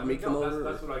have me come over?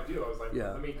 That's what I do. I was like,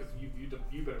 I mean, because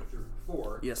you've been through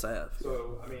before. Yes, I have.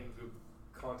 So, I mean,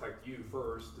 contact you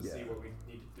first to Yeah. see what we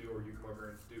need to do, or you come over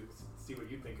and see what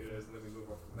you think it is, and then we move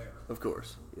on from there. Of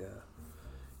course, yeah.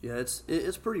 Yeah,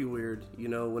 it's pretty weird, you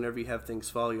know, whenever you have things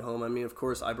follow you home. I mean, of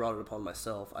course, I brought it upon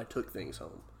myself. I took things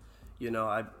home. You know,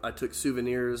 I took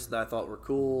souvenirs that I thought were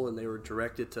cool, and they were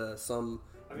directed to some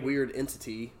weird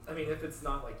entity. I mean, if it's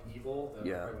not like evil, then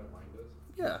Yeah. I wouldn't mind it.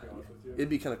 Yeah, To be honest with you. it'd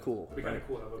be kind of cool. It'd be kind of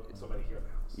cool to have somebody here in the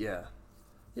house. Yeah.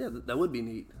 Yeah, that would be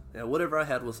neat. Yeah, whatever I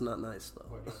had was not nice, though.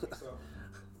 What, you think so?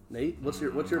 Nate, what's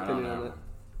your I don't opinion on know. it?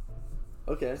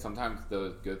 Okay. Sometimes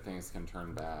those good things can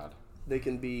turn bad. They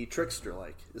can be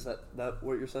trickster-like. Is that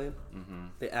what you're saying? Mm-hmm.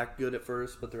 They act good at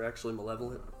first, but they're actually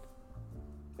malevolent.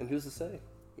 And who's to say?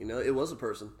 You know, it was a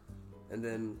person. And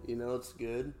then, you know, it's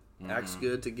good, acts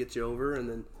good to get you over,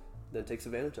 and then takes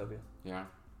advantage of you. Yeah.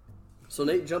 So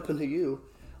Nate, jumping to you,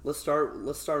 let's start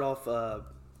off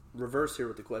reverse here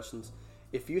with the questions.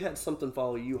 If you had something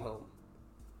follow you home,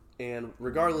 and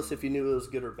regardless if you knew it was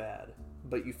good or bad,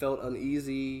 but you felt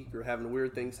uneasy, you're having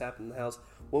weird things happen in the house,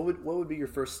 what would be your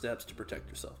first steps to protect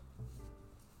yourself?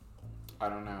 I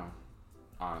don't know,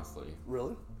 honestly.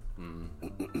 Really?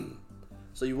 Mm.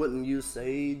 So you wouldn't use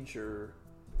sage, or,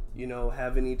 you know,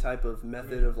 have any type of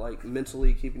method of like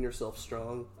mentally keeping yourself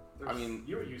strong? I mean-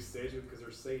 you would use sage because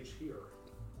there's sage here.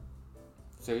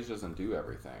 Sage doesn't do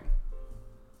everything.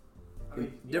 I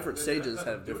mean, Different that sages doesn't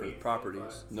have do different anything,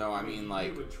 properties. but- No, I mean, you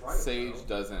like, would try it, sage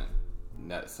though.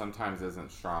 doesn't, sometimes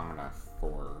isn't strong enough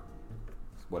for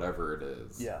whatever it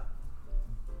is. Yeah.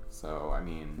 So, I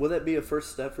mean, Would that be a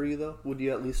first step for you, though? Would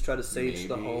you at least try to sage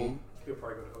the Maybe. home? You'll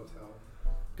probably go to a hotel.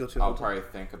 Go to a I'll hotel? probably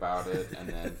think about it and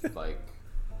then, like,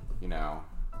 you know,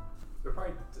 They'll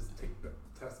probably just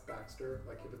test Baxter.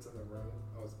 Like if it's in the room,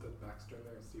 I'll just put Baxter in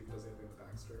there and see if it does anything to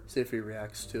Baxter. See if he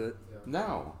reacts to it. Yeah.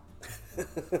 no.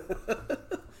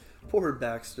 Poor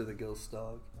Baxter, the ghost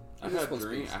dog. I He just had wants a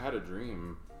dream. peace. I had a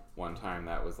dream one time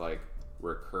that was like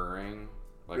recurring,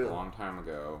 like Really? a long time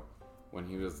ago, when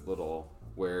he was little,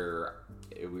 where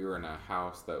we were in a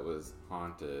house that was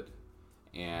haunted,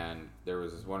 and there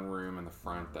was this one room in the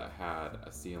front that had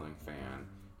a ceiling fan,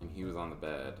 and he was on the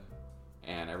bed,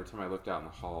 and every time I looked out in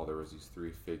the hall, there was these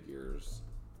three figures,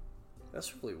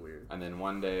 That's really weird. and then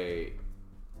one day,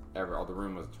 all the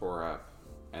room was tore up,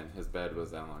 and his bed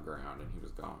was on the ground, and he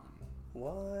was gone.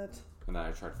 What? And then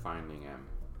I tried finding him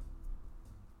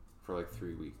for like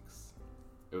 3 weeks.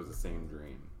 It was the same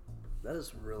dream. That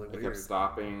is really I weird. kept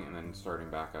stopping and then starting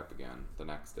back up again the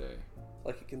next day.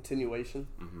 Like a continuation.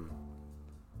 Hmm.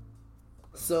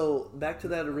 So, back to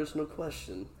that original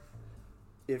question.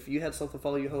 If you had something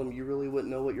follow you home, you really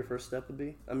wouldn't know what your first step would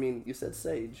be? I mean, you said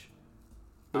sage.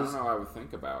 I don't know. I would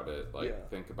think about it. Like, Yeah.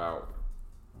 think about.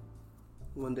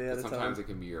 One day at a Sometimes time. it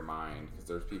can be your mind, because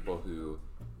there's people who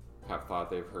have thought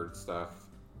they've heard stuff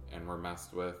and were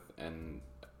messed with, and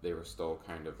they were still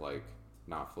kind of like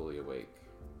not fully awake.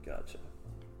 Gotcha.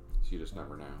 So you just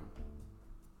never know.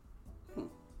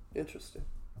 Interesting.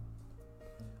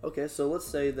 Okay, so let's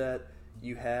say that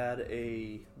you had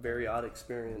a very odd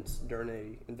experience during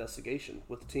a investigation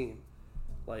with the team.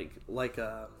 Like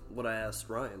what I asked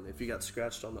Ryan. If you got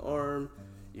scratched on the arm,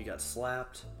 you got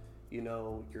slapped, you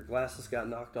know, your glasses got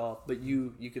knocked off, but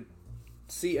you could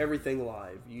see everything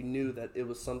live. You knew that it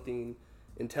was something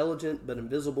intelligent but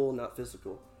invisible, not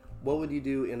physical. What would you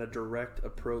do in a direct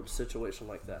approach situation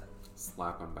like that?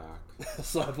 Slap them back.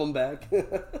 Slap them back?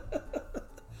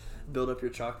 Build up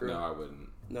your chakra? No, I wouldn't.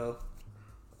 No.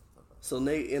 So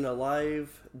Nate, in a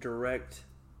live, direct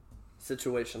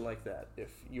situation like that, if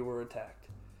you were attacked,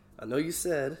 I know you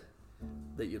said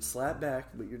that you'd slap back,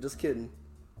 but you're just kidding.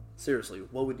 Seriously,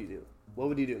 what would you do? What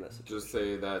would you do in that situation? Just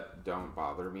say that don't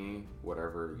bother me,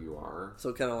 whatever you are.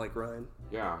 So kind of like Ryan.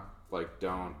 Yeah, like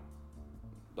don't,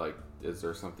 like, is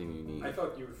there something you need? I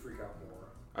thought you would freak out more.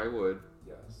 I would.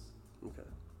 Yes. Okay.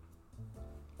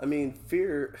 I mean,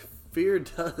 fear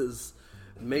does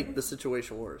make the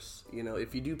situation worse. You know,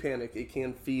 if you do panic, it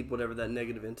can feed whatever that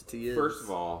negative entity is. First of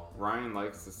all, Ryan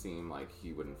likes to seem like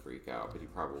he wouldn't freak out, but he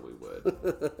probably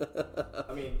would.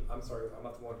 I mean, I'm sorry, I'm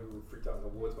not the one who freaked out in the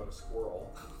woods about a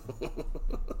squirrel.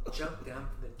 Jumped down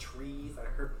from the trees. I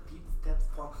heard footsteps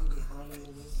walking behind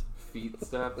me. Feet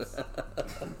steps.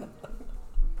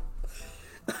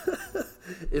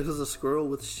 It was a squirrel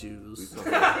with shoes.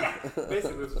 Basically,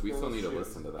 it was We still need to shoes.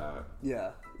 listen to that.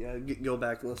 Yeah. Go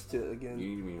back and listen to it again.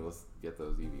 You need me to get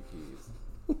those EVPs.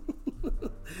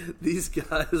 These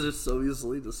guys are so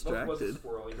easily What was a distracted.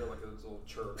 squirrel? You hear like a little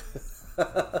chirp.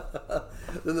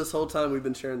 Then this whole time we've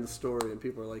been sharing the story, and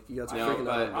people are like, "You guys are I know, freaking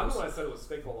but out." I'm on the this." one that said it was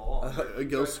fake all along. A You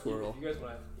ghost guys- squirrel. You guys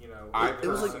want to, you know? I It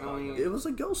was personally- it was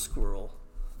a ghost squirrel.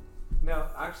 Now,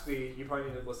 actually, you probably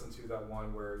need to listen to that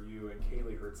one where you and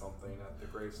Kaylee heard something at the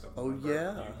gravestone. Oh, remember?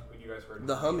 yeah. When you guys heard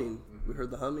The humming. Mm-hmm. We heard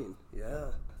the humming. Yeah.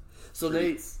 So,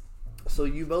 Nate, so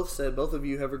you both of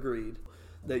you have agreed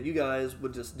that you guys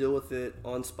would just deal with it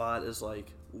on spot as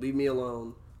like, leave me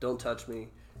alone, don't touch me,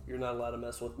 you're not allowed to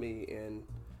mess with me, and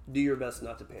do your best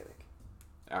not to panic.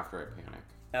 After I panic.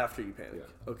 After you panic.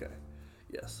 Yeah. Okay.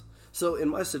 Yes. So in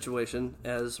my situation,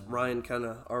 as Ryan kind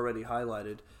of already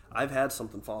highlighted, I've had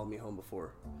something follow me home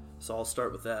before. So I'll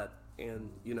start with that. And,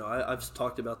 you know, I've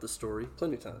talked about this story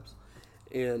plenty of times.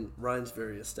 And Ryan's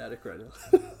very ecstatic right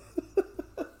now.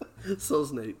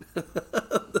 So's Nate.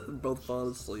 They're both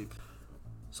falling asleep.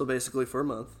 So basically for a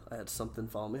month, I had something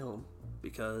follow me home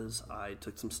because I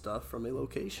took some stuff from a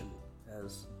location,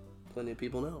 as plenty of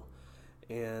people know.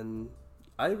 And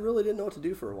I really didn't know what to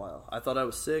do for a while. I thought I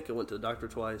was sick. I went to the doctor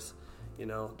twice. You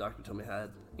know, doctor told me I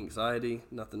had anxiety.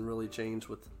 Nothing really changed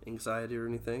with anxiety or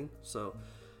anything. So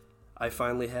I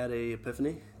finally had a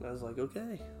epiphany, and I was like,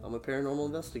 okay, I'm a paranormal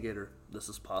investigator. This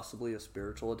is possibly a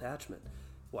spiritual attachment.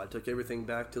 Well, I took everything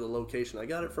back to the location I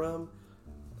got it from.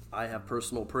 I have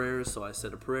personal prayers, so I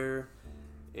said a prayer,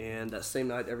 and that same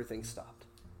night, everything stopped.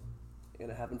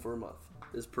 And it happened for a month.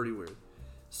 It's pretty weird.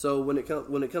 So when it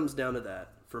comes down to that,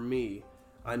 for me,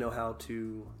 I know how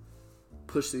to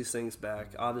push these things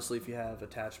back. Obviously, if you have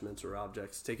attachments or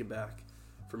objects, take it back.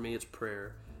 For me, it's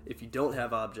prayer. If you don't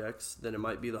have objects, then it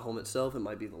might be the home itself. It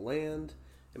might be the land.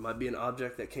 It might be an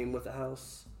object that came with the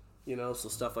house. You know, so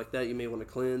stuff like that you may want to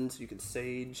cleanse. You can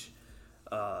sage,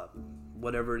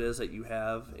 whatever it is that you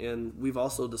have. And we've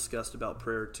also discussed about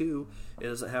prayer too. It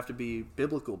doesn't have to be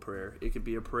biblical prayer. It could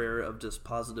be a prayer of just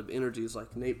positive energies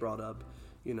like Nate brought up.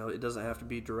 You know, it doesn't have to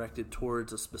be directed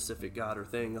towards a specific God or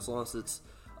thing. As long as it's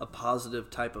a positive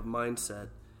type of mindset,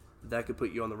 that could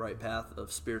put you on the right path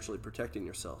of spiritually protecting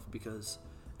yourself, because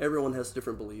everyone has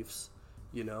different beliefs,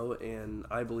 you know, and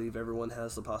I believe everyone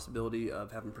has the possibility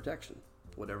of having protection,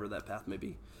 whatever that path may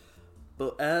be.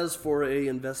 But as for a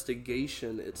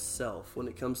investigation itself, when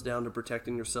it comes down to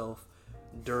protecting yourself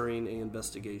during an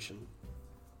investigation,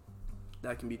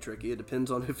 that can be tricky. It depends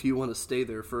on if you want to stay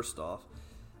there first off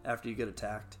after you get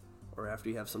attacked, or after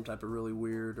you have some type of really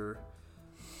weird or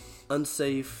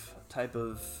unsafe type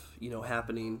of, you know,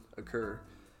 happening occur.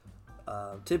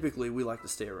 Typically we like to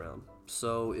stay around.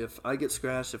 So if I get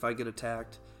scratched, if I get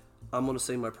attacked, I'm going to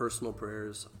say my personal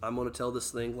prayers. I'm going to tell this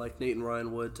thing like Nate and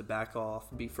Ryan would to back off,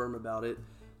 be firm about it,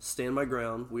 stand my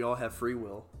ground. We all have free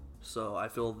will. So I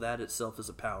feel that itself is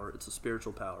a power. It's a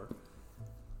spiritual power.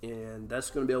 And that's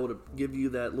going to be able to give you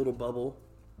that little bubble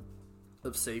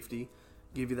of safety,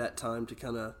 give you that time to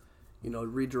kind of, you know,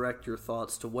 redirect your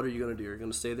thoughts to what are you going to do? Are you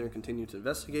going to stay there and continue to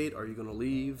investigate? Are you going to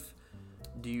leave?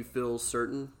 Do you feel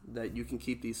certain that you can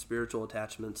keep these spiritual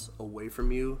attachments away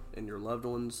from you and your loved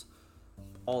ones?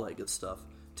 All that good stuff.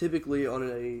 Typically on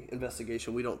an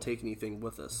investigation, we don't take anything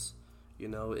with us. You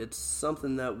know, it's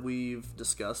something that we've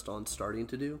discussed on starting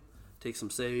to do. Take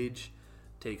some sage,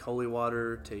 take holy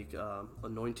water, take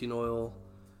anointing oil,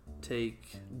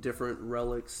 take different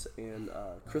relics and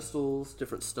crystals,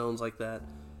 different stones like that.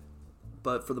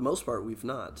 But for the most part, we've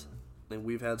not. And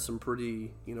we've had some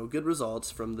pretty, you know, good results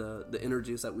from the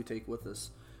energies that we take with us,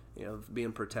 you know, of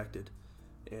being protected.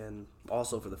 And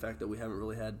also for the fact that we haven't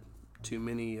really had too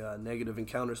many negative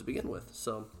encounters to begin with.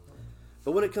 So,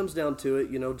 but when it comes down to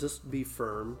it, you know, just be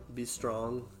firm, be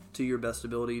strong to your best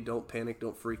ability. Don't panic,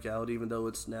 don't freak out, even though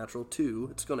it's natural too.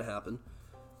 It's going to happen.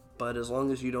 But as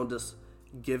long as you don't just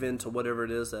give in to whatever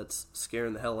it is that's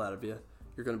scaring the hell out of you,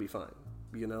 you're going to be fine.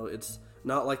 You know, it's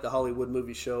not like the Hollywood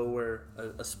movie show where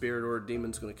a spirit or a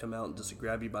demon's going to come out and just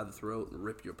grab you by the throat and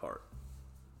rip you apart.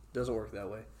 It doesn't work that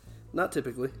way. Not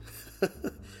typically.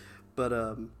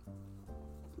 But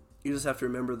you just have to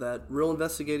remember that real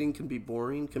investigating can be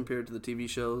boring compared to the TV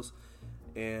shows,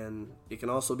 and it can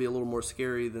also be a little more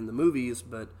scary than the movies,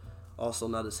 but also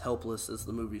not as helpless as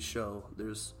the movies show.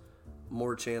 There's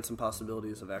more chance and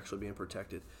possibilities of actually being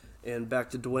protected. And back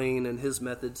to Dwayne and his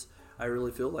methods, I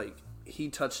really feel like he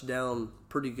touched down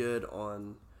pretty good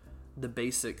on the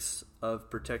basics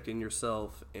of protecting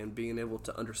yourself and being able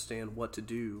to understand what to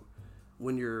do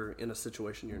when you're in a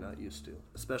situation you're not used to,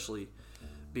 especially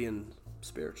being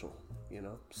spiritual, you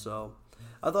know. So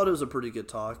I thought it was a pretty good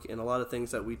talk, and a lot of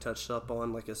things that we touched up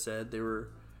on, like I said, they were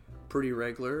pretty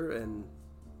regular and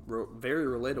very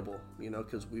relatable, you know,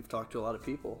 because we've talked to a lot of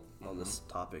people on this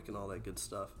topic and all that good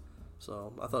stuff.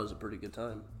 So I thought it was a pretty good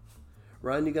time.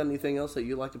 Ryan, you got anything else that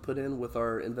you'd like to put in with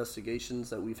our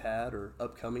investigations that we've had or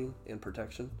upcoming in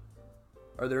protection?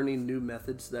 Are there any new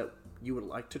methods that you would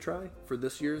like to try for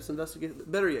this year's investigation?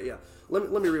 Better yet, yeah. Let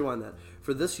me rewind that.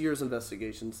 For this year's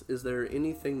investigations, is there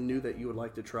anything new that you would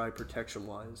like to try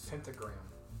protection-wise? Pentagram.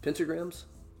 Pentagrams?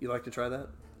 You like to try that?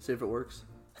 See if it works?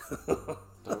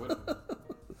 I would.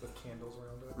 With candles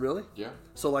around it. Really? Yeah.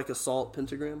 So like a salt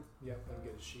pentagram? Yeah, and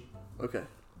get a sheep. Okay.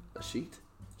 A sheet?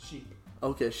 Sheep.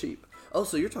 Okay, sheep. Oh,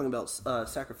 so you're talking about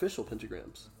sacrificial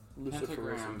pentagrams.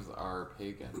 Pentagrams are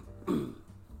pagan.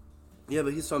 Yeah,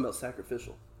 but he's talking about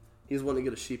sacrificial. He's wanting to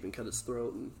get a sheep and cut its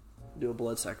throat and do a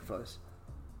blood sacrifice.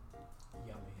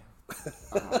 Yummy.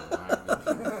 I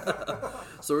don't know.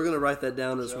 So we're going to write that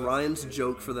down as Ryan's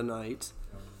joke for the night.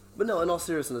 But no, in all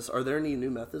seriousness, are there any new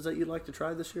methods that you'd like to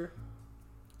try this year?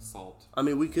 Salt. I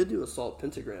mean, we could do a salt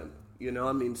pentagram. You know,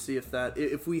 I mean, see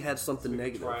if we had something We could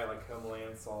negative. try like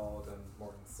Himalayan salt and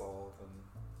Morton salt and.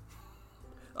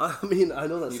 I mean, I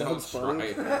know that You sounds funny.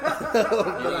 You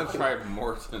don't try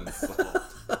Morton salt.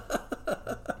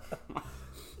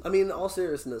 I mean, in all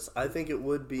seriousness, I think it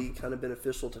would be kind of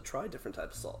beneficial to try different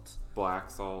types of salts.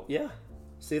 Black salt. Yeah.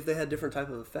 See if they had different type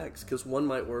of effects, because one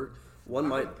might work, one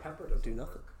might Pepper doesn't do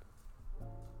nothing. work.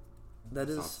 That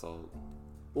It's not is salt.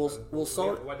 well,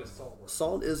 salt. Why does salt work?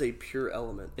 Salt is a pure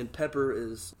element, and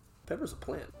pepper's a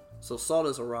plant. So salt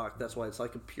is a rock. That's why it's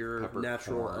like a pure Peppercorn.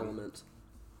 natural element.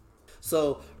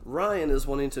 So Ryan is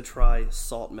wanting to try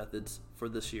salt methods for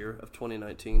this year of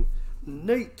 2019.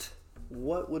 Nate,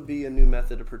 what would be a new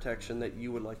method of protection that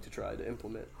you would like to try to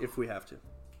implement if we have to?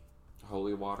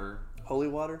 Holy water. Holy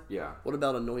water? Yeah. What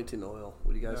about anointing oil?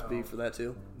 Would you guys No. be for that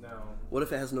too? No. What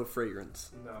if it has no fragrance?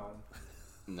 No.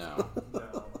 No.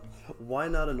 No. Why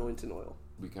not anointing oil?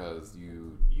 Because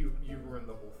you. You ruined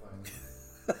the whole thing.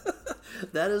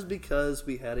 That is because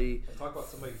we had a Talk about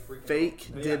somebody freaking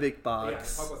fake out. Dybbuk box.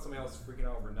 Yeah, talk about somebody else freaking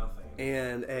out over nothing.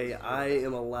 And I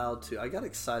am allowed to. I got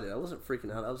excited. I wasn't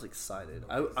freaking out. I was excited.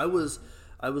 I was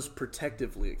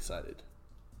protectively excited.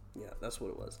 Yeah, that's what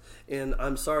it was. And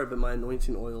I'm sorry, but my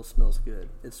anointing oil smells good.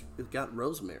 It got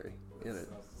rosemary in it.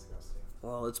 smells disgusting.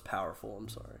 Well, it's powerful. I'm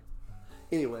sorry.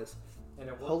 Anyways, And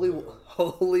it holy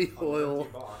oil,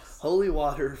 empty box. holy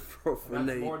water for That's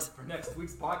Nate. more for next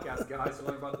week's podcast, guys. To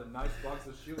learn about the nice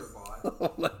boxes Shooter bought.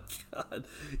 Oh my god!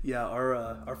 Yeah,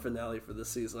 our finale for this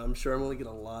season. I'm sure I'm gonna get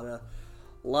a lot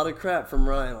of crap from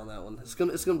Ryan on that one. It's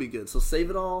gonna be good. So save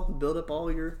it all, build up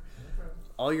all your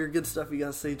good stuff you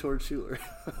gotta say towards Schuler.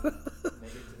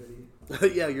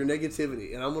 Negativity. Yeah, your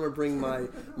negativity, and I'm gonna bring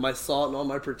my salt and all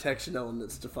my protection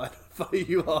elements to fight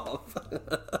you off.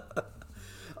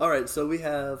 All right, so we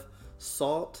have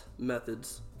salt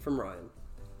methods from Ryan,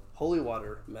 holy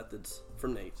water methods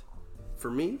from Nate.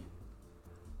 For me,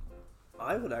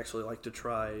 I would actually like to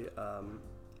try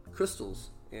crystals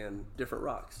and different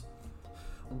rocks.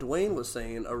 Dwayne was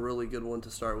saying a really good one to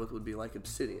start with would be like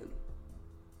obsidian.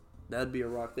 That'd be a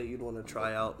rock that you'd want to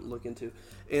try out and look into.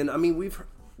 And I mean,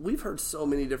 we've heard so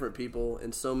many different people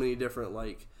and so many different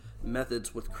like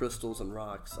methods with crystals and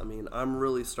rocks. I mean, I'm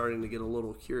really starting to get a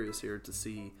little curious here to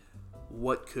see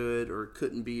what could or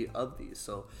couldn't be of these.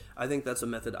 So I think that's a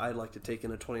method I'd like to take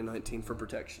into 2019 for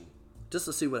protection, just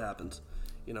to see what happens.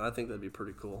 You know, I think that'd be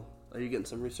pretty cool. Are you getting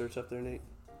some research up there, Nate?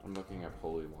 I'm looking at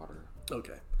holy water.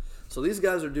 Okay. So these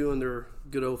guys are doing their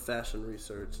good old-fashioned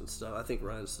research and stuff. I think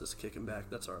Ryan's just kicking back.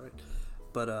 That's all right.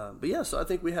 But yeah, so I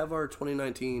think we have our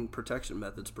 2019 protection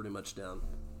methods pretty much down.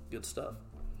 Good stuff.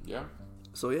 Yeah.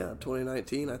 So yeah,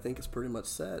 2019 I think is pretty much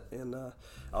set. And I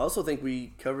also think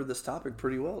we covered this topic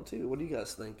pretty well too. What do you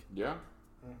guys think? Yeah.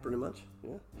 Pretty much,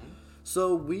 yeah.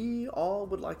 So we all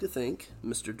would like to thank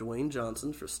Mr. Dwayne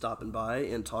Johnson for stopping by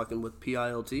and talking with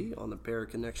PILT on the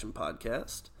Paraconnection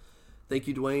podcast. Thank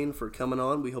you, Dwayne, for coming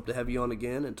on. We hope to have you on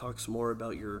again and talk some more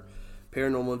about your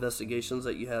paranormal investigations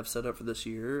that you have set up for this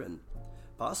year and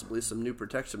possibly some new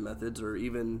protection methods or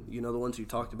even, you know, the ones you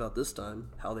talked about this time,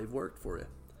 how they've worked for you.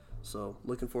 So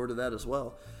looking forward to that as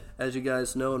well. As you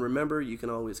guys know and remember, you can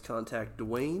always contact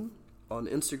Dwayne on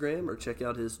Instagram or check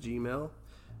out his Gmail.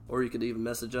 Or you could even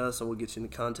message us and we'll get you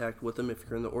into contact with him if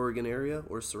you're in the Oregon area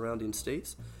or surrounding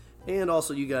states. And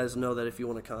also, you guys know that if you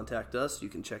want to contact us, you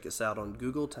can check us out on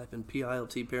Google, type in PILT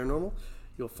Paranormal.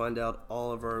 You'll find out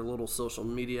all of our little social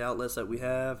media outlets that we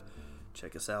have.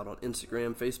 Check us out on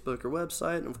Instagram, Facebook, or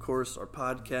website, and of course, our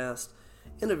podcast.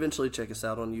 And eventually check us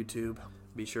out on YouTube.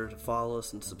 Be sure to follow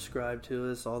us and subscribe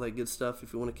to us, all that good stuff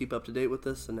if you want to keep up to date with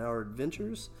us and our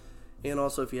adventures. And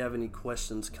also, if you have any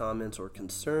questions, comments, or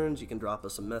concerns, you can drop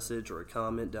us a message or a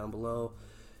comment down below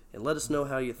and let us know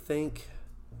how you think,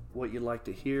 what you'd like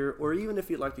to hear, or even if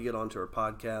you'd like to get onto our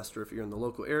podcast, or if you're in the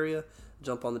local area,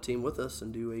 jump on the team with us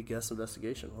and do a guest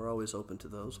investigation. We're always open to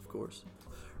those, of course.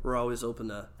 We're always open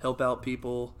to help out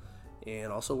people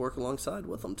and also work alongside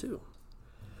with them, too.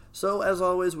 So, as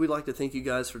always, we'd like to thank you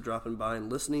guys for dropping by and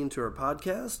listening to our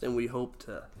podcast, and we hope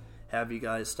to have you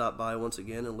guys stop by once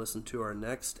again and listen to our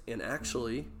next, and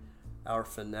actually, our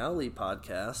finale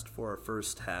podcast for our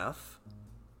first half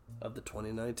of the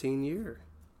 2019 year.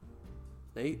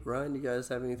 Nate, Ryan, you guys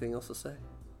have anything else to say?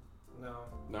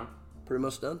 No. Pretty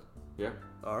much done? Yeah.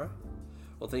 All right.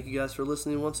 Well, thank you guys for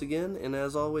listening once again, and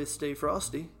as always, stay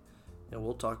frosty, and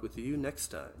we'll talk with you next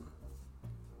time.